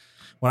like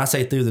when I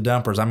say through the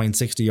dumpers, I mean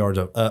 60 yards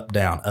of up,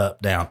 down,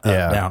 up,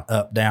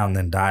 down,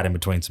 then died in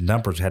between some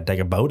dumpers. Had to take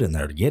a boat in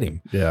there to get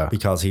him. Yeah.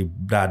 Because he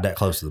died that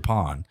close to the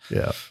pond.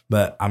 Yeah.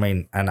 But I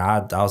mean, and I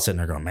was sitting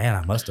there going, man,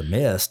 I must have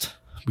missed,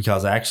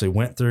 because I actually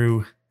went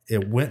through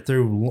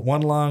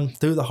one lung,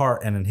 through the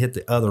heart, and then hit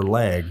the other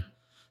leg,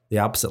 the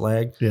opposite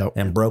leg,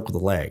 and broke the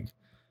leg.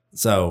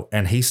 So,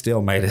 and he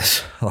still made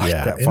it like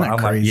that far. I'm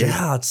crazy? like,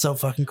 yeah, it's so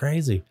fucking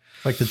crazy.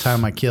 Like the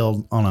time I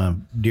killed on a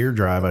deer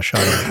drive, I shot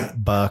a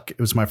buck. It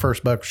was my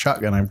first buck with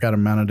shotgun. I've got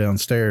him mounted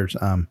downstairs.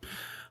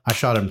 I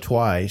shot him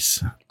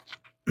twice.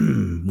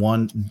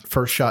 One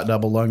first shot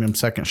double lunged him,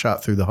 second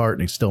shot through the heart,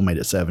 and he still made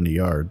it 70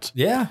 yards.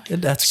 Yeah,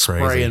 that's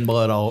crazy. Spraying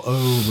blood all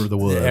over the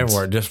woods.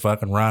 Everywhere, just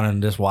fucking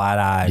running, just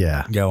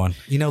wide-eyed, going.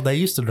 You know, they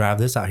used to drive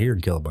this out here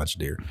and kill a bunch of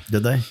deer.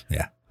 Did they?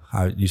 Yeah.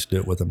 I used to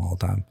do it with them all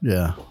the time.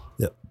 Yeah.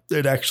 Yep.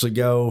 They'd actually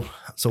go.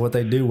 So what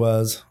they do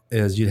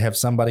is you'd have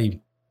somebody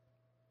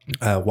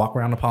walk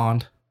around the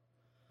pond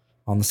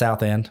on the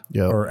south end,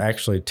 or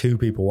actually two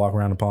people walk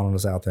around the pond on the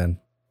south end,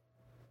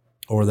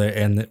 or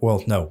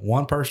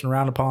one person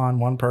around the pond,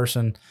 one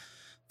person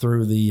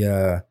through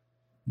the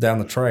down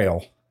the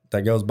trail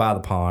that goes by the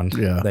pond.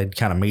 Yeah, they'd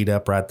kind of meet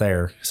up right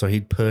there. So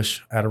he'd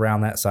push out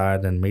around that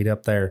side and meet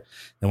up there.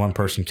 Then one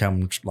person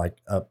comes like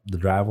up the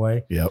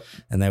driveway. Yep,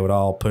 and they would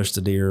all push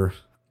the deer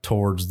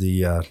towards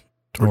the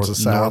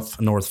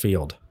north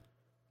field.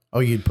 Oh,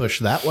 you'd push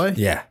that way?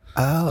 Yeah.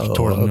 Oh,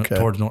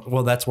 towards north.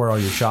 Well, that's where all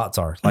your shots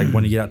are. Like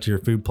when you get out to your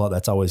food plot,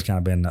 that's always kind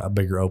of been a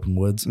bigger open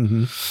woods.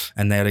 Mm-hmm.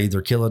 And they'd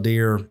either kill a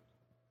deer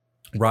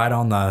right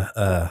on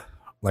the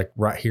like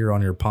right here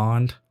on your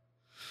pond,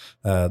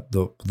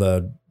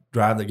 the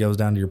drive that goes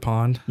down to your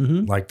pond.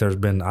 Mm-hmm. Like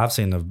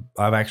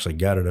I've actually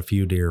gutted a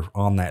few deer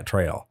on that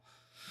trail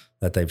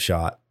that they've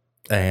shot,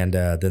 and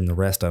then the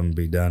rest of them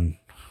be done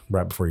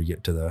right before you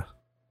get to the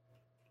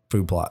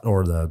food plot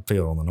or the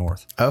field on the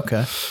north.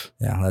 Okay.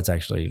 Yeah,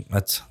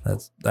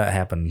 that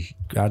happened.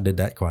 I did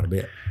that quite a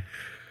bit.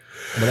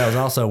 But that was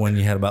also when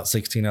you had about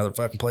 16 other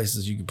fucking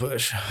places you could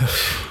push.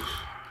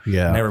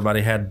 Yeah. And everybody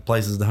had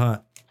places to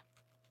hunt.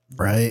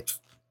 Right.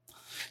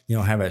 You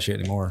don't have that shit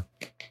anymore.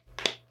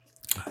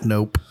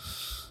 Nope.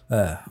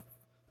 But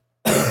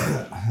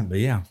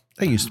yeah.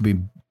 That used to be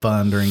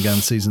fun during gun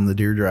season, the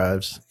deer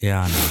drives.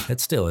 Yeah, I know.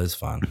 It still is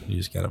fun. You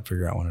just got to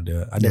figure out when to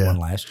do it. I did one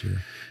last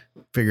year.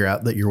 Figure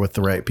out that you're with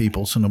the right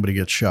people so nobody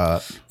gets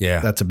shot. Yeah.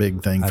 That's a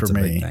big thing for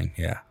me. Big thing.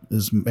 Yeah.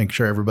 Is make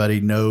sure everybody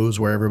knows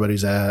where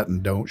everybody's at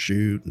and don't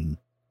shoot. And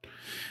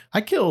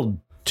I killed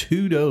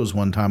 2 does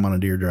one time on a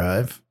deer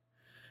drive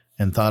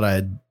and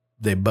thought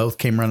they both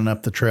came running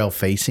up the trail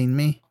facing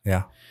me.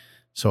 Yeah.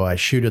 So I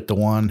shoot at the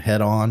one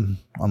head on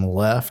the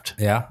left.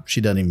 Yeah.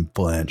 She doesn't even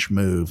flinch,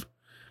 move.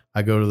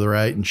 I go to the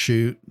right and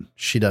shoot.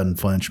 She doesn't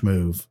flinch,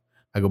 move.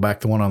 I go back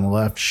to the one on the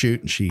left,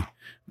 shoot, and she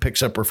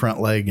picks up her front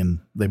leg, and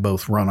they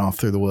both run off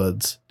through the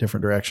woods,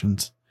 different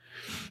directions.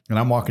 And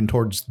I'm walking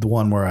towards the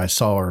one where I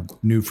saw her,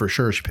 knew for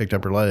sure she picked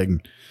up her leg.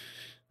 And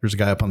there's a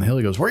guy up on the hill.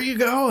 He goes, "Where are you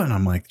going?"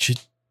 I'm like,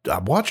 I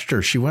watched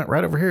her. She went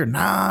right over here. No.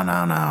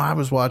 I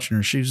was watching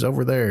her. She's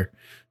over there.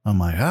 I'm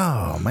like,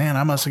 oh, man,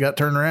 I must have got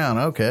turned around.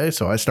 Okay.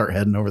 So I start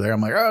heading over there. I'm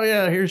like, oh,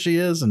 yeah, here she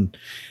is. And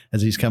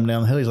as he's coming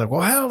down the hill, he's like,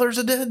 well, hell, there's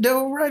a dead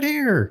doe right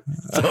here.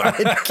 So I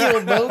had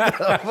killed both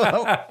of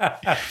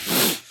them.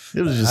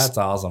 It was just that's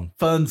awesome.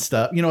 Fun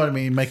stuff. You know what I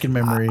mean? Making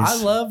memories.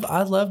 I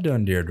love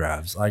doing deer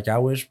drives. Like I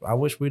wish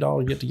we'd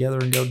all get together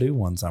and go do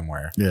one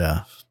somewhere.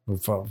 Yeah.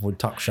 We'd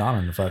talk Sean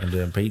into fucking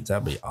doing Pete's.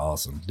 That'd be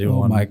awesome.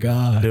 My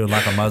God. Doing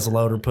like a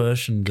muzzleloader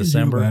push in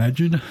December. Can you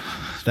imagine?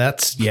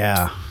 That's,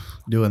 yeah.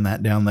 Doing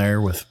that down there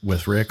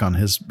with Rick on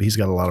he's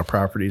got a lot of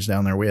properties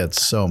down there. We had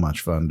so much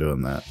fun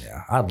doing that.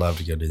 Yeah. I'd love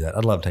to go do that.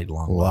 I'd love to take the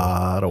longbow. A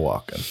lot of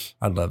walking.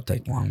 I'd love to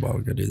take the longbow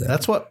and go do that.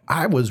 That's what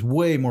I was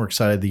way more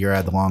excited the year I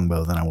had the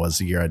longbow than I was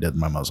the year I did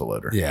my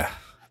muzzleloader. Yeah.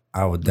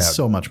 I would. It's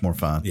so much more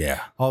fun. Yeah.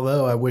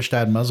 Although I wished I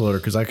had muzzleloader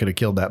because I could have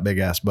killed that big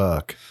ass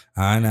buck.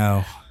 I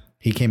know.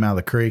 He came out of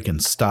the creek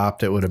and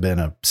stopped. It would have been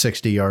a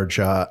 60-yard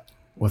shot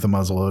with a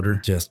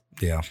muzzleloader. Just,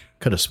 yeah.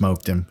 Could have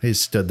smoked him. He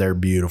stood there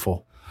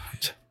beautiful.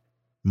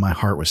 My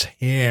heart was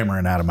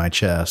hammering out of my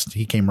chest.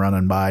 He came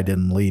running by,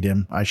 didn't lead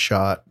him. I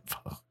shot.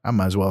 I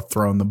might as well have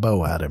thrown the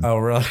bow at him. Oh,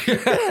 really?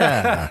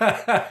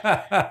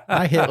 Yeah.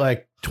 I hit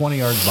like 20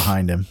 yards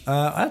behind him.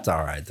 That's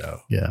all right,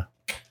 though. Yeah.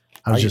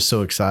 I was just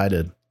so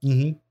excited.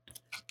 Mm-hmm.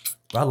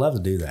 I'd love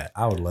to do that.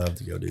 I would love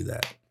to go do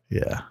that.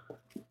 Yeah.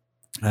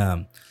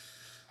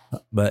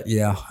 But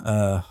yeah,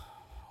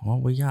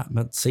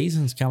 but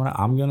season's coming up.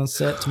 I'm going to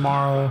set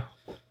tomorrow.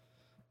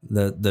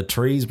 The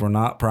trees were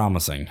not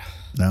promising.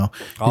 No.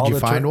 Did you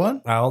find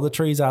one? All the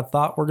trees I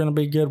thought were going to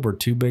be good were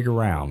too big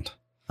around.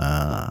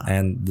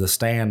 And the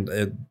stand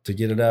to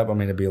get it up, I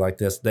mean, it'd be like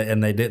this.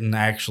 And they didn't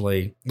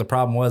actually, the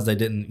problem was they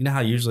didn't, you know how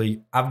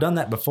usually I've done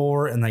that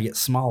before and they get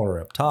smaller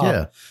up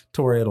top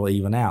to where it'll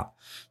even out.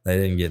 They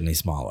didn't get any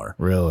smaller.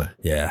 Really?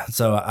 Yeah.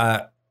 So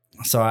I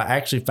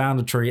actually found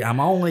a tree. I'm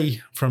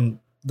only from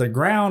the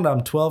ground,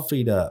 I'm 12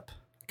 feet up.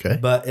 Okay.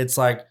 But it's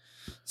like,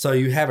 so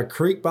you have a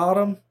creek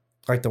bottom.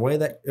 Like the way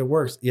that it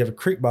works, you have a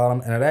creek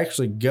bottom and it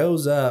actually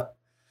goes up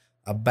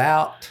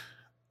about,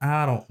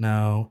 I don't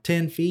know,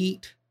 10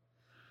 feet.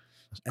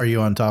 Are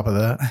you on top of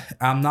that?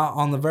 I'm not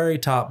on the very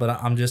top, but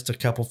I'm just a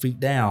couple feet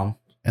down.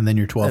 And then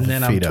you're 12 and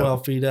then feet I'm 12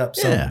 up. feet up.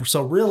 So, Yeah.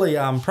 so really,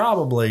 I'm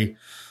probably,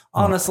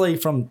 honestly,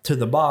 from to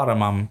the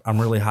bottom,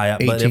 I'm really high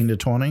up. 18 to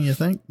 20, you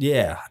think?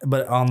 Yeah,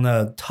 but on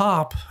the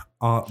top,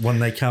 when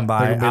they come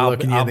by, They'll be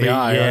looking you in the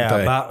eye, aren't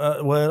they?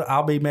 about well,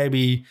 I'll be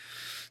maybe.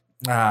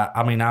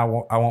 I mean, I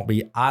won't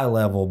be eye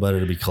level, but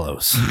it'll be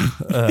close.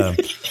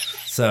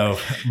 So,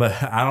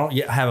 but I don't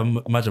yet have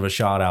much of a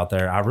shot out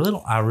there. I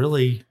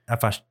really,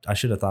 if I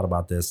should have thought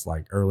about this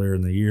like earlier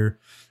in the year,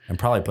 and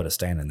probably put a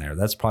stand in there.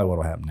 That's probably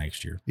what'll happen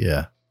next year.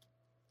 Yeah.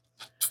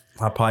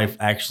 I'll probably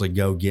actually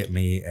go get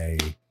me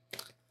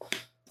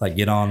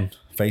get on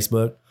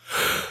Facebook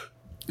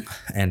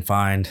and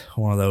find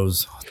one of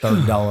those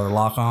 $30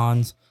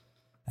 lock-ons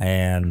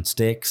and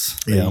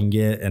sticks that you can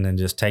get, and then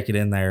just take it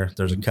in there.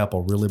 There's a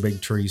couple really big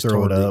trees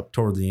toward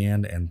the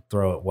end, and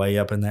throw it way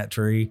up in that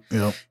tree.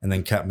 Yep. And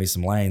then cut me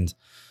some lanes.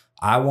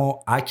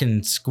 I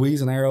can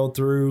squeeze an arrow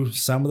through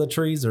some of the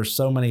trees. There's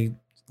so many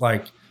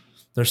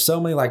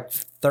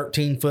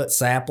 13-foot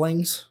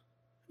saplings.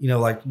 They're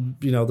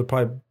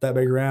probably that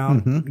big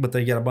around, but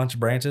they get a bunch of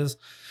branches.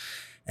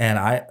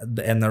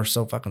 And they're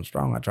so fucking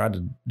strong. I tried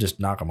to just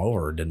knock them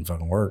over. It didn't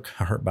fucking work.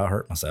 I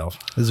hurt myself.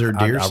 Is there a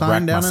deer I sign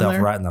wracked down in myself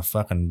there? right in the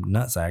fucking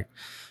nutsack.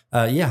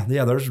 Yeah.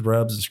 There's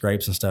rubs and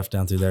scrapes and stuff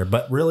down through there.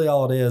 But really,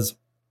 all it is,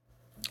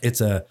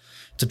 it's a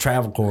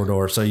travel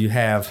corridor. So you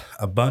have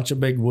a bunch of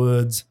big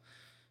woods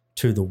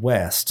to the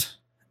west,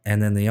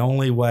 and then the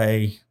only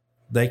way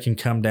they can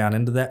come down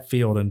into that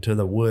field into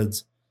the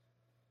woods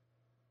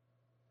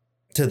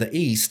to the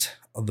east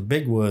of the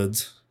big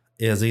woods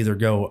is either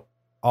go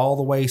all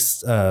the way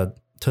to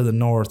the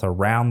north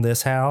around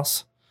this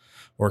house,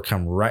 or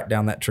come right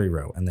down that tree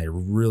row. And they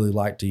really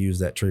like to use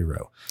that tree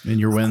row. And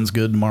your wind's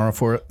good tomorrow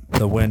for it?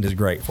 The wind is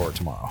great for it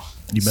tomorrow.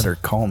 You better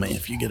call me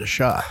if you get a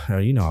shot. Oh,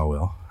 you know I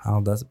will.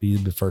 That's be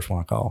the first one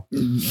I call.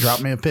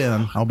 Drop me a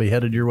pin. I'll be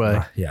headed your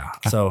way. Yeah.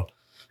 So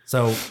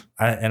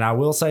I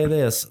will say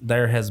this: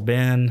 there has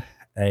been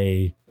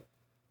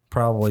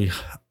probably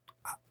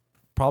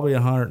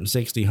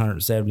 160,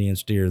 170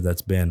 inch deer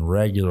that's been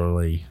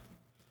regularly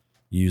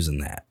using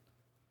that.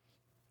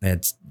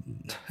 It's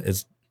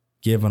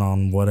given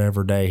on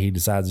whatever day he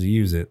decides to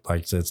use it.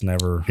 Like, so it's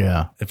never.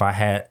 Yeah.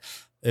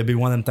 It'd be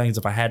one of them things.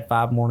 If I had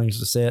 5 mornings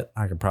to sit,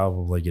 I could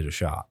probably get a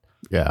shot.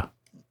 Yeah.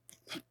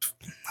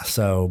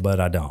 So, but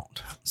I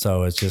don't.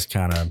 So it's just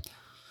kind of.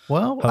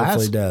 Well, hopefully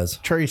ask it does.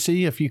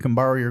 Tracy if you can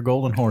borrow your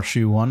golden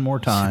horseshoe one more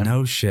time.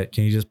 No shit.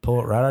 Can you just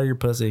pull it right out of your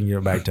pussy and give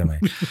it back to me?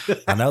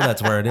 I know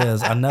that's where it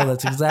is. I know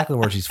that's exactly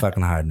where she's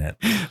fucking hiding it.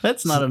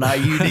 That's not an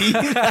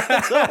IUD.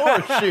 That's a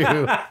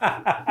horseshoe.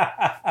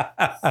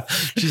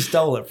 She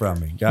stole it from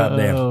me.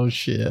 Goddamn. Oh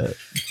shit.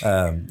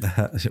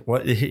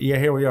 What? Yeah,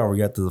 here we are. We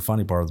got to the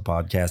funny part of the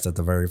podcast at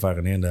the very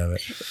fucking end of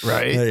it.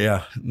 Right.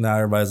 Yeah. Now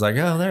everybody's like,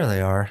 oh, there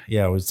they are.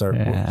 Yeah. We start.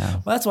 Yeah.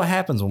 Well, that's what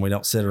happens when we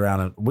don't sit around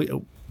and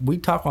we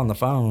talk on the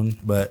phone,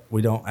 but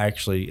we don't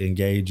actually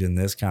engage in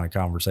this kind of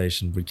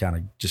conversation. We kind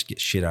of just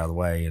get shit out of the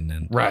way and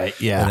then and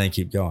then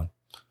keep going.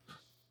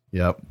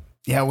 Yep.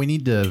 Yeah, we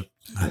need to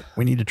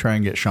try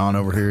and get Sean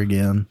over here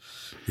again.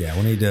 Yeah,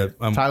 we need to.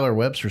 Tyler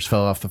Webster's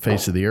fell off the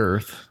face of the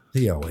earth.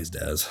 He always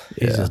does.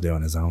 He's just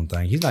doing his own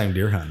thing. He's not even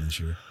deer hunting this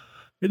year.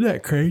 Isn't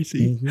that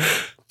crazy? Mm-hmm.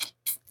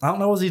 I don't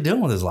know what he's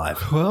doing with his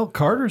life. Well,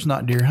 Carter's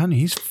not deer hunting.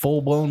 He's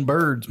full blown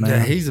birds, man.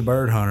 Yeah, he's a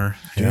bird hunter.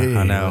 Yeah,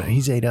 I know.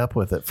 He's ate up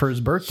with it. For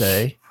his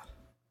birthday,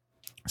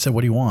 I said,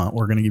 what do you want?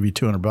 We're going to give you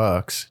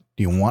 $200.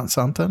 Do you want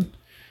something?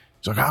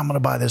 He's like, I'm going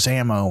to buy this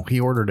ammo. He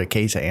ordered a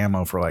case of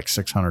ammo for like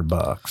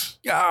 $600.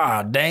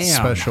 God damn.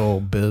 Special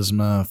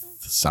bismuth,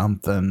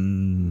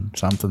 something.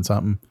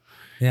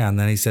 Yeah, and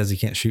then he says he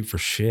can't shoot for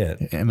shit.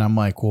 And I'm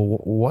like, well,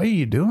 why are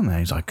you doing that?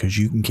 He's like, because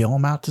you can kill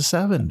him out to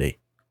 70.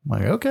 I'm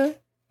like, okay.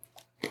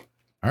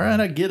 All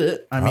right, I get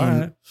it. I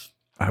mean,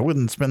 I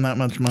wouldn't spend that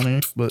much money,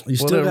 but you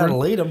still got to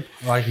lead him.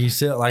 Like you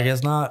said, like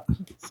it's not.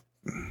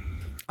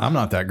 I'm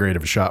not that great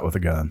of a shot with a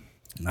gun.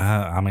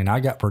 I mean,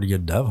 I got pretty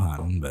good dove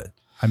hunting, but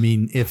I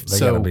mean, if they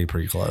got to be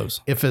pretty close.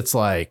 If it's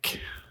like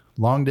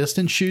long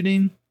distance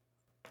shooting,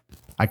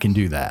 I can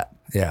do that.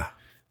 Yeah.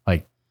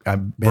 Like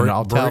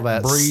I'll tell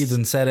that breathe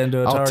and set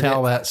into a target. I'll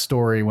tell that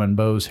story when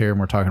Bo's here and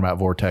we're talking about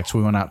Vortex.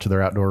 We went out to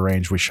their outdoor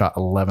range. We shot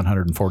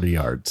 1,140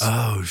 yards.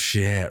 Oh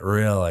shit!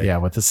 Really? Yeah,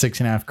 with the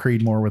 6.5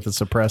 Creedmoor with a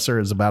suppressor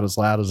is about as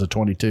loud as a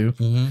 22.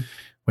 Mm-hmm.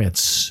 We had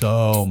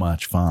so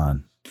much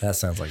fun. That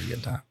sounds like a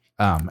good time.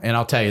 And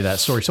I'll tell you that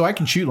story. So I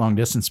can shoot long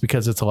distance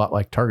because it's a lot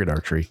like target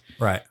archery.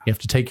 Right. You have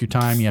to take your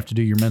time. You have to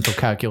do your mental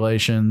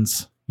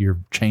calculations. You're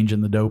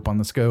changing the dope on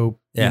the scope.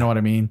 Yeah. You know what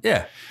I mean?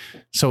 Yeah.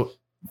 So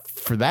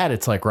for that,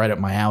 it's like right up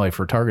my alley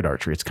for target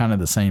archery. It's kind of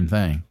the same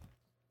thing.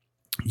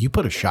 You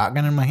put a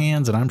shotgun in my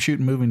hands and I'm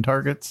shooting moving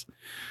targets.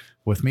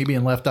 With me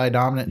being left eye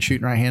dominant and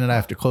shooting right-handed, I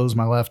have to close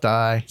my left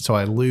eye. So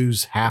I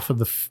lose half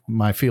of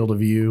my field of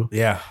view.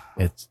 Yeah.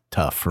 It's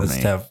tough for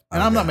me. Tough.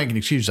 And I'm not making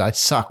excuses. I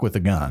suck with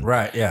a gun.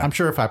 Right. Yeah. I'm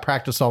sure if I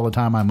practice all the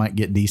time, I might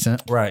get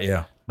decent. Right.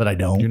 Yeah. But I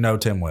don't. You know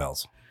Tim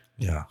Wells.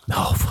 Yeah.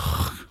 Oh,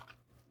 fuck.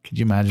 Could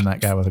you imagine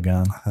that guy with a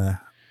gun?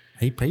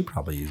 He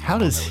probably uses How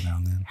one does every now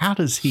and then. how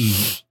does he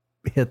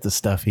hit the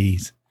stuff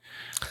he's?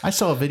 I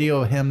saw a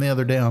video of him the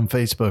other day on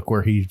Facebook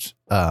where he's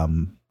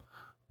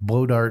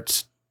blow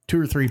darts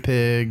 2 or 3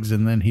 pigs,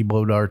 and then he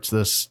blow darts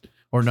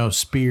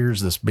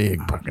spears this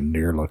big fucking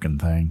deer looking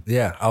thing.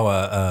 Yeah.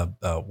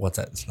 Oh, what's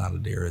that? It's not a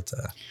deer. It's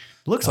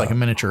Looks like a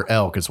miniature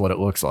elk is what it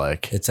looks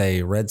like. it's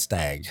a red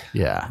stag.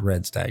 Yeah.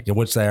 Red stag,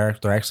 which they're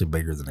actually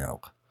bigger than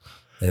elk.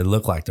 They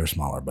look like they're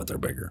smaller, but they're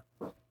bigger.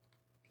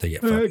 They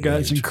get fucking That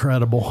guy's huge.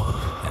 incredible.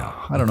 Yeah.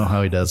 I don't know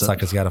how he does It's it.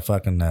 like it's got a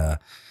fucking a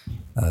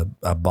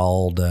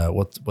bald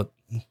what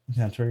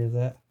kind of tree is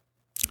that?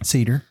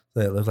 Cedar.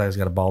 It looks like it's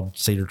got a bald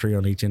cedar tree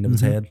on each end of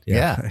his head.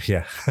 Yeah.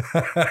 Yeah.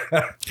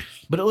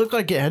 But it looked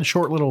like it had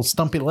short little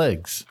stumpy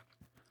legs.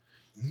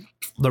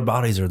 Their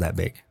bodies are that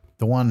big.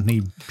 The one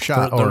he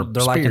shot They're or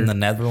like in speared. the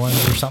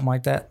Netherlands or something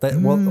like that.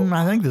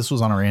 I think this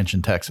was on a ranch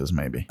in Texas,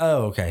 maybe.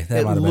 Oh, okay. That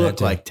It might have been looked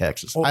too. like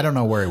Texas. Well, I don't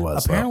know where he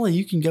was. though. Apparently,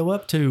 you can go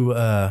up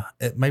to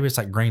maybe it's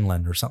like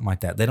Greenland or something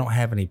like that. They don't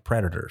have any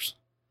predators.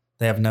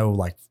 They have no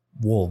like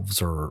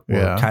wolves or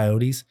Yeah.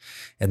 coyotes,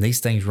 and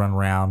these things run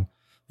around.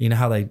 You know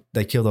how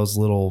they kill those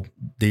little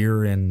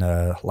deer in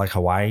like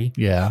Hawaii?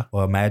 Yeah.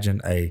 Well,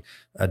 imagine a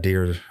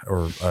deer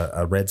or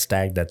a red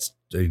stag that's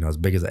as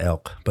big as an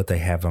elk, but they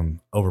have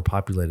them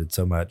overpopulated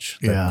so much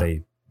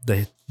that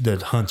the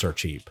hunts are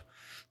cheap.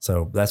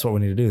 So that's what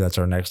we need to do. That's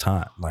our next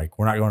hunt. Like,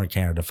 we're not going to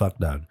Canada. Fuck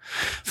Doug.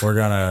 We're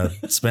gonna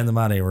spend the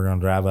money. We're gonna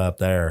drive up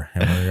there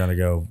and we're gonna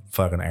go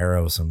fucking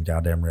arrow some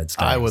goddamn red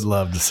stags. I would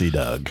love to see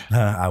Doug.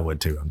 I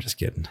would too. I'm just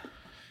kidding.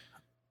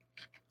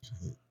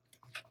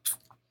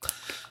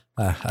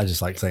 I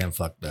just like saying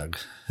fuck Doug.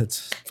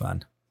 It's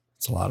fun.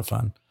 It's a lot of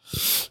fun.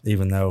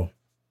 Even though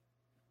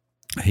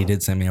he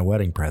did send me a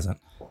wedding present.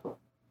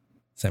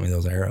 Sent me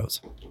those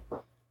arrows.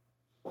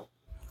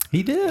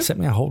 He did. Sent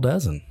me a whole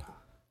dozen.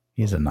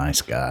 He's a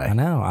nice I guy.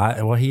 know.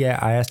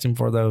 I asked him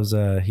for those.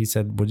 He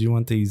said, "Would you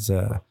want these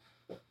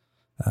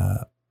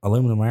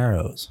aluminum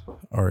arrows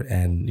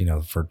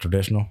for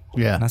traditional?"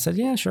 Yeah. And I said,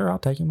 "Yeah, sure. I'll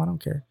take them. I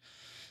don't care."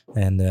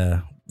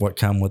 And what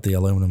come with the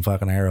aluminum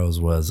fucking arrows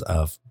was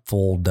a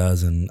full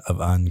dozen of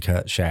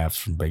uncut shafts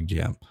from Big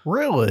Jim.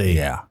 Really?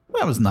 Yeah,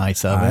 That was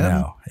nice of I him.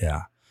 know.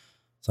 Yeah.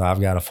 So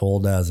I've got a full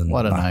dozen.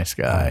 What a nice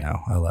guy. I know.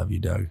 I love you,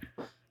 Doug.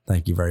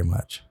 Thank you very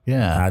much.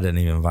 Yeah. I didn't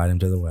even invite him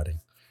to the wedding.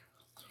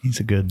 He's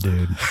a good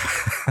dude.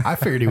 I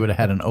figured he would have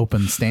had an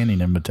open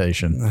standing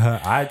invitation.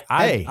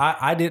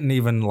 I didn't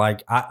even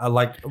I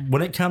like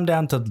when it come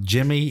down to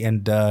Jimmy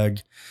and Doug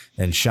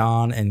and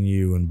Sean and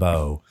you and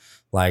Bo.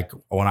 Like,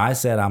 when I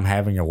said I'm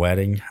having a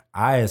wedding,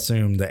 I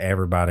assumed that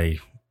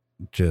everybody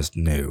just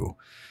knew.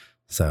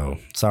 So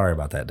sorry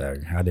about that,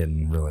 Doug. I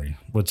didn't really.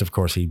 Which of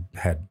course he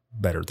had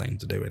better things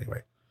to do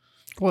anyway.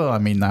 Well, I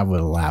mean, I would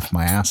have laughed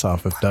my ass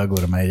off if Doug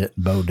would have made it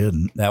and Bo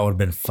didn't. That would have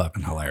been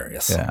fucking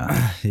hilarious.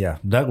 Yeah. Yeah.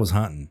 Doug was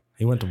hunting.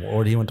 He went to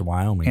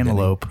Wyoming. didn't he?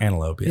 Antelope.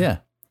 Antelope. Yeah.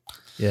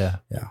 Yeah.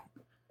 Yeah.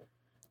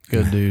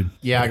 Good dude.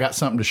 Yeah, I got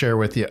something to share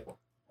with you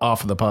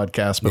off of the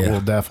podcast, but Yeah.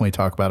 we'll definitely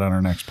talk about it on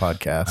our next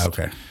podcast.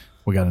 Okay.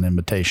 We got an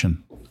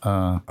invitation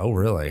Oh,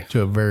 really?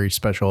 to a very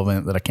special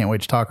event that I can't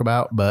wait to talk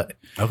about, but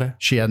Okay.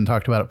 she hadn't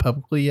talked about it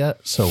publicly yet.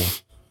 So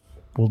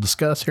we'll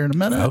discuss here in a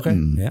minute. Okay,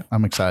 and yeah.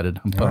 I'm excited.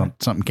 I'm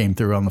pumped. Something came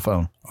through on the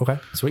phone. Okay.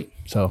 Sweet.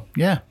 So,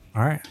 yeah.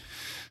 All right.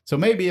 So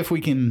maybe if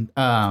we can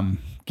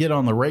get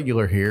on the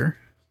regular here,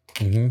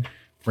 Mm-hmm.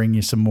 bring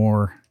you some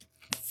more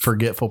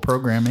forgetful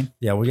programming.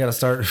 Yeah, we got to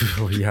start.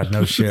 We got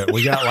no shit.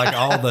 We got like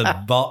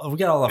we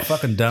got all the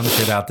fucking dumb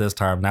shit out this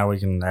time. Now we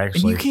can And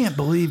actually. you can't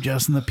believe,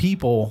 Justin, the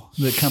people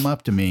that come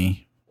up to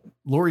me.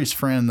 Lori's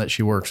friend that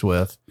she works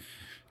with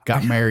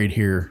got married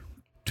here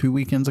 2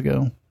 weekends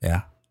ago.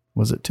 Yeah.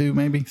 Was it 2,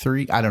 maybe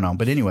 3? I don't know.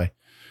 But anyway,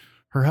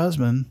 her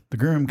husband, the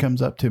groom,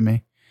 comes up to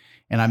me,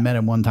 and I met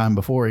him one time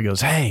before. He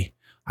goes, "Hey,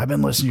 I've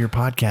been listening to your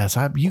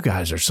podcast. You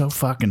guys are so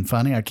fucking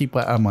funny."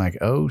 I'm like,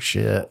 "Oh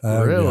shit,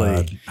 Oh, really?"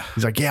 God.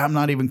 He's like, "Yeah, I'm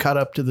not even caught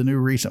up to the new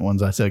recent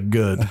ones." I said,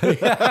 "Good."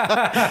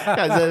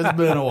 I said, "It's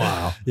been a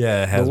while."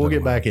 Yeah, it has But we'll been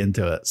get a while. back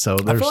into it. So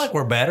I there's, feel like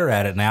we're better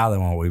at it now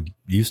than what we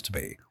used to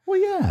be. well,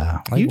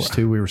 yeah, Like used what?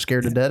 to. We were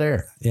scared of dead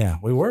air. Yeah,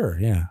 we were.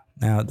 Yeah.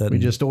 Now it doesn't. We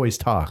just always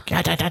talk.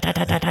 now it's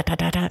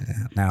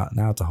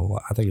a whole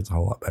lot. I think it's a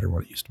whole lot better than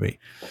what it used to be.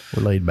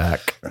 We're laid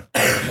back.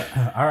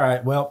 All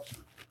right. Well,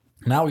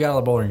 now we got all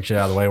the boring shit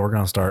out of the way. We're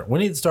going to start. We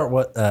need to start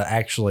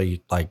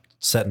actually like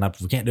setting up.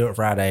 If we can't do it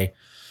Friday,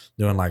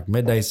 doing like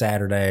midday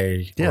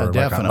Saturday. Yeah, or like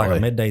definitely.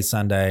 a midday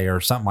Sunday or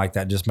something like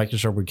that. Just making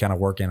sure we kind of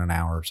work in an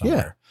hour or something.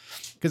 Yeah.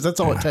 Because that's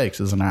all it takes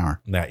is an hour.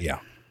 Yeah.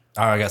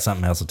 All right, I got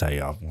something else to tell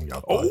you off when we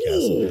got the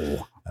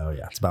podcast. Oh,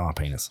 yeah. It's about my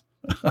penis.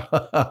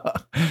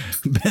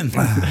 been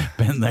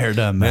there,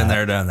 done that. Been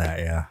there, done that.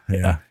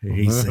 Yeah.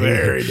 He's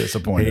very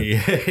disappointed.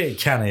 He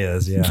kind of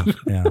is. Yeah.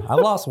 I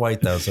lost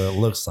weight though, so it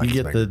looks like You it's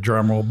get bigger. the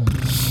drum roll.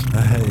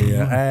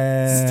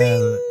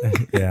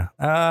 Yeah.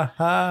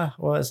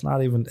 Well, it's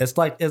not even. It's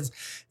like it's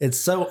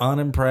so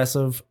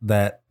unimpressive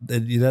that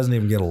it doesn't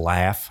even get a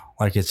laugh.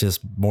 Like it's just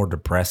more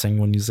depressing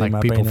when you see Like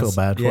my people penis. feel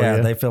bad for yeah,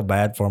 you? they feel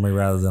bad for me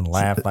rather than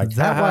laugh. Like Is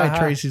that "Ha, why ha, ha."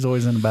 Tracy's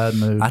always in a bad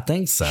mood? I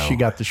think so. She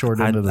got the short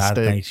end of the I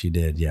stick. think she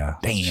did. Yeah.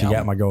 Damn. She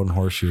got my golden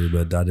horseshoe,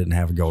 but I didn't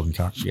have a golden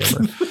cock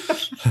together.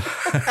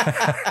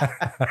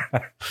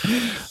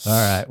 All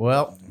right.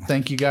 Well,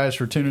 thank you guys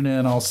for tuning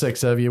in, all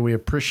 6 of you. We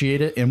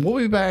appreciate it. And we'll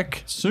be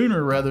back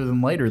sooner rather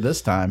than later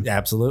this time.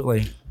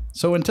 Absolutely.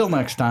 So until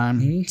next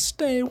time,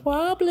 Stay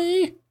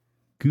wobbly.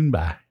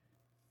 goodbye.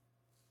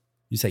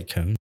 You say coon?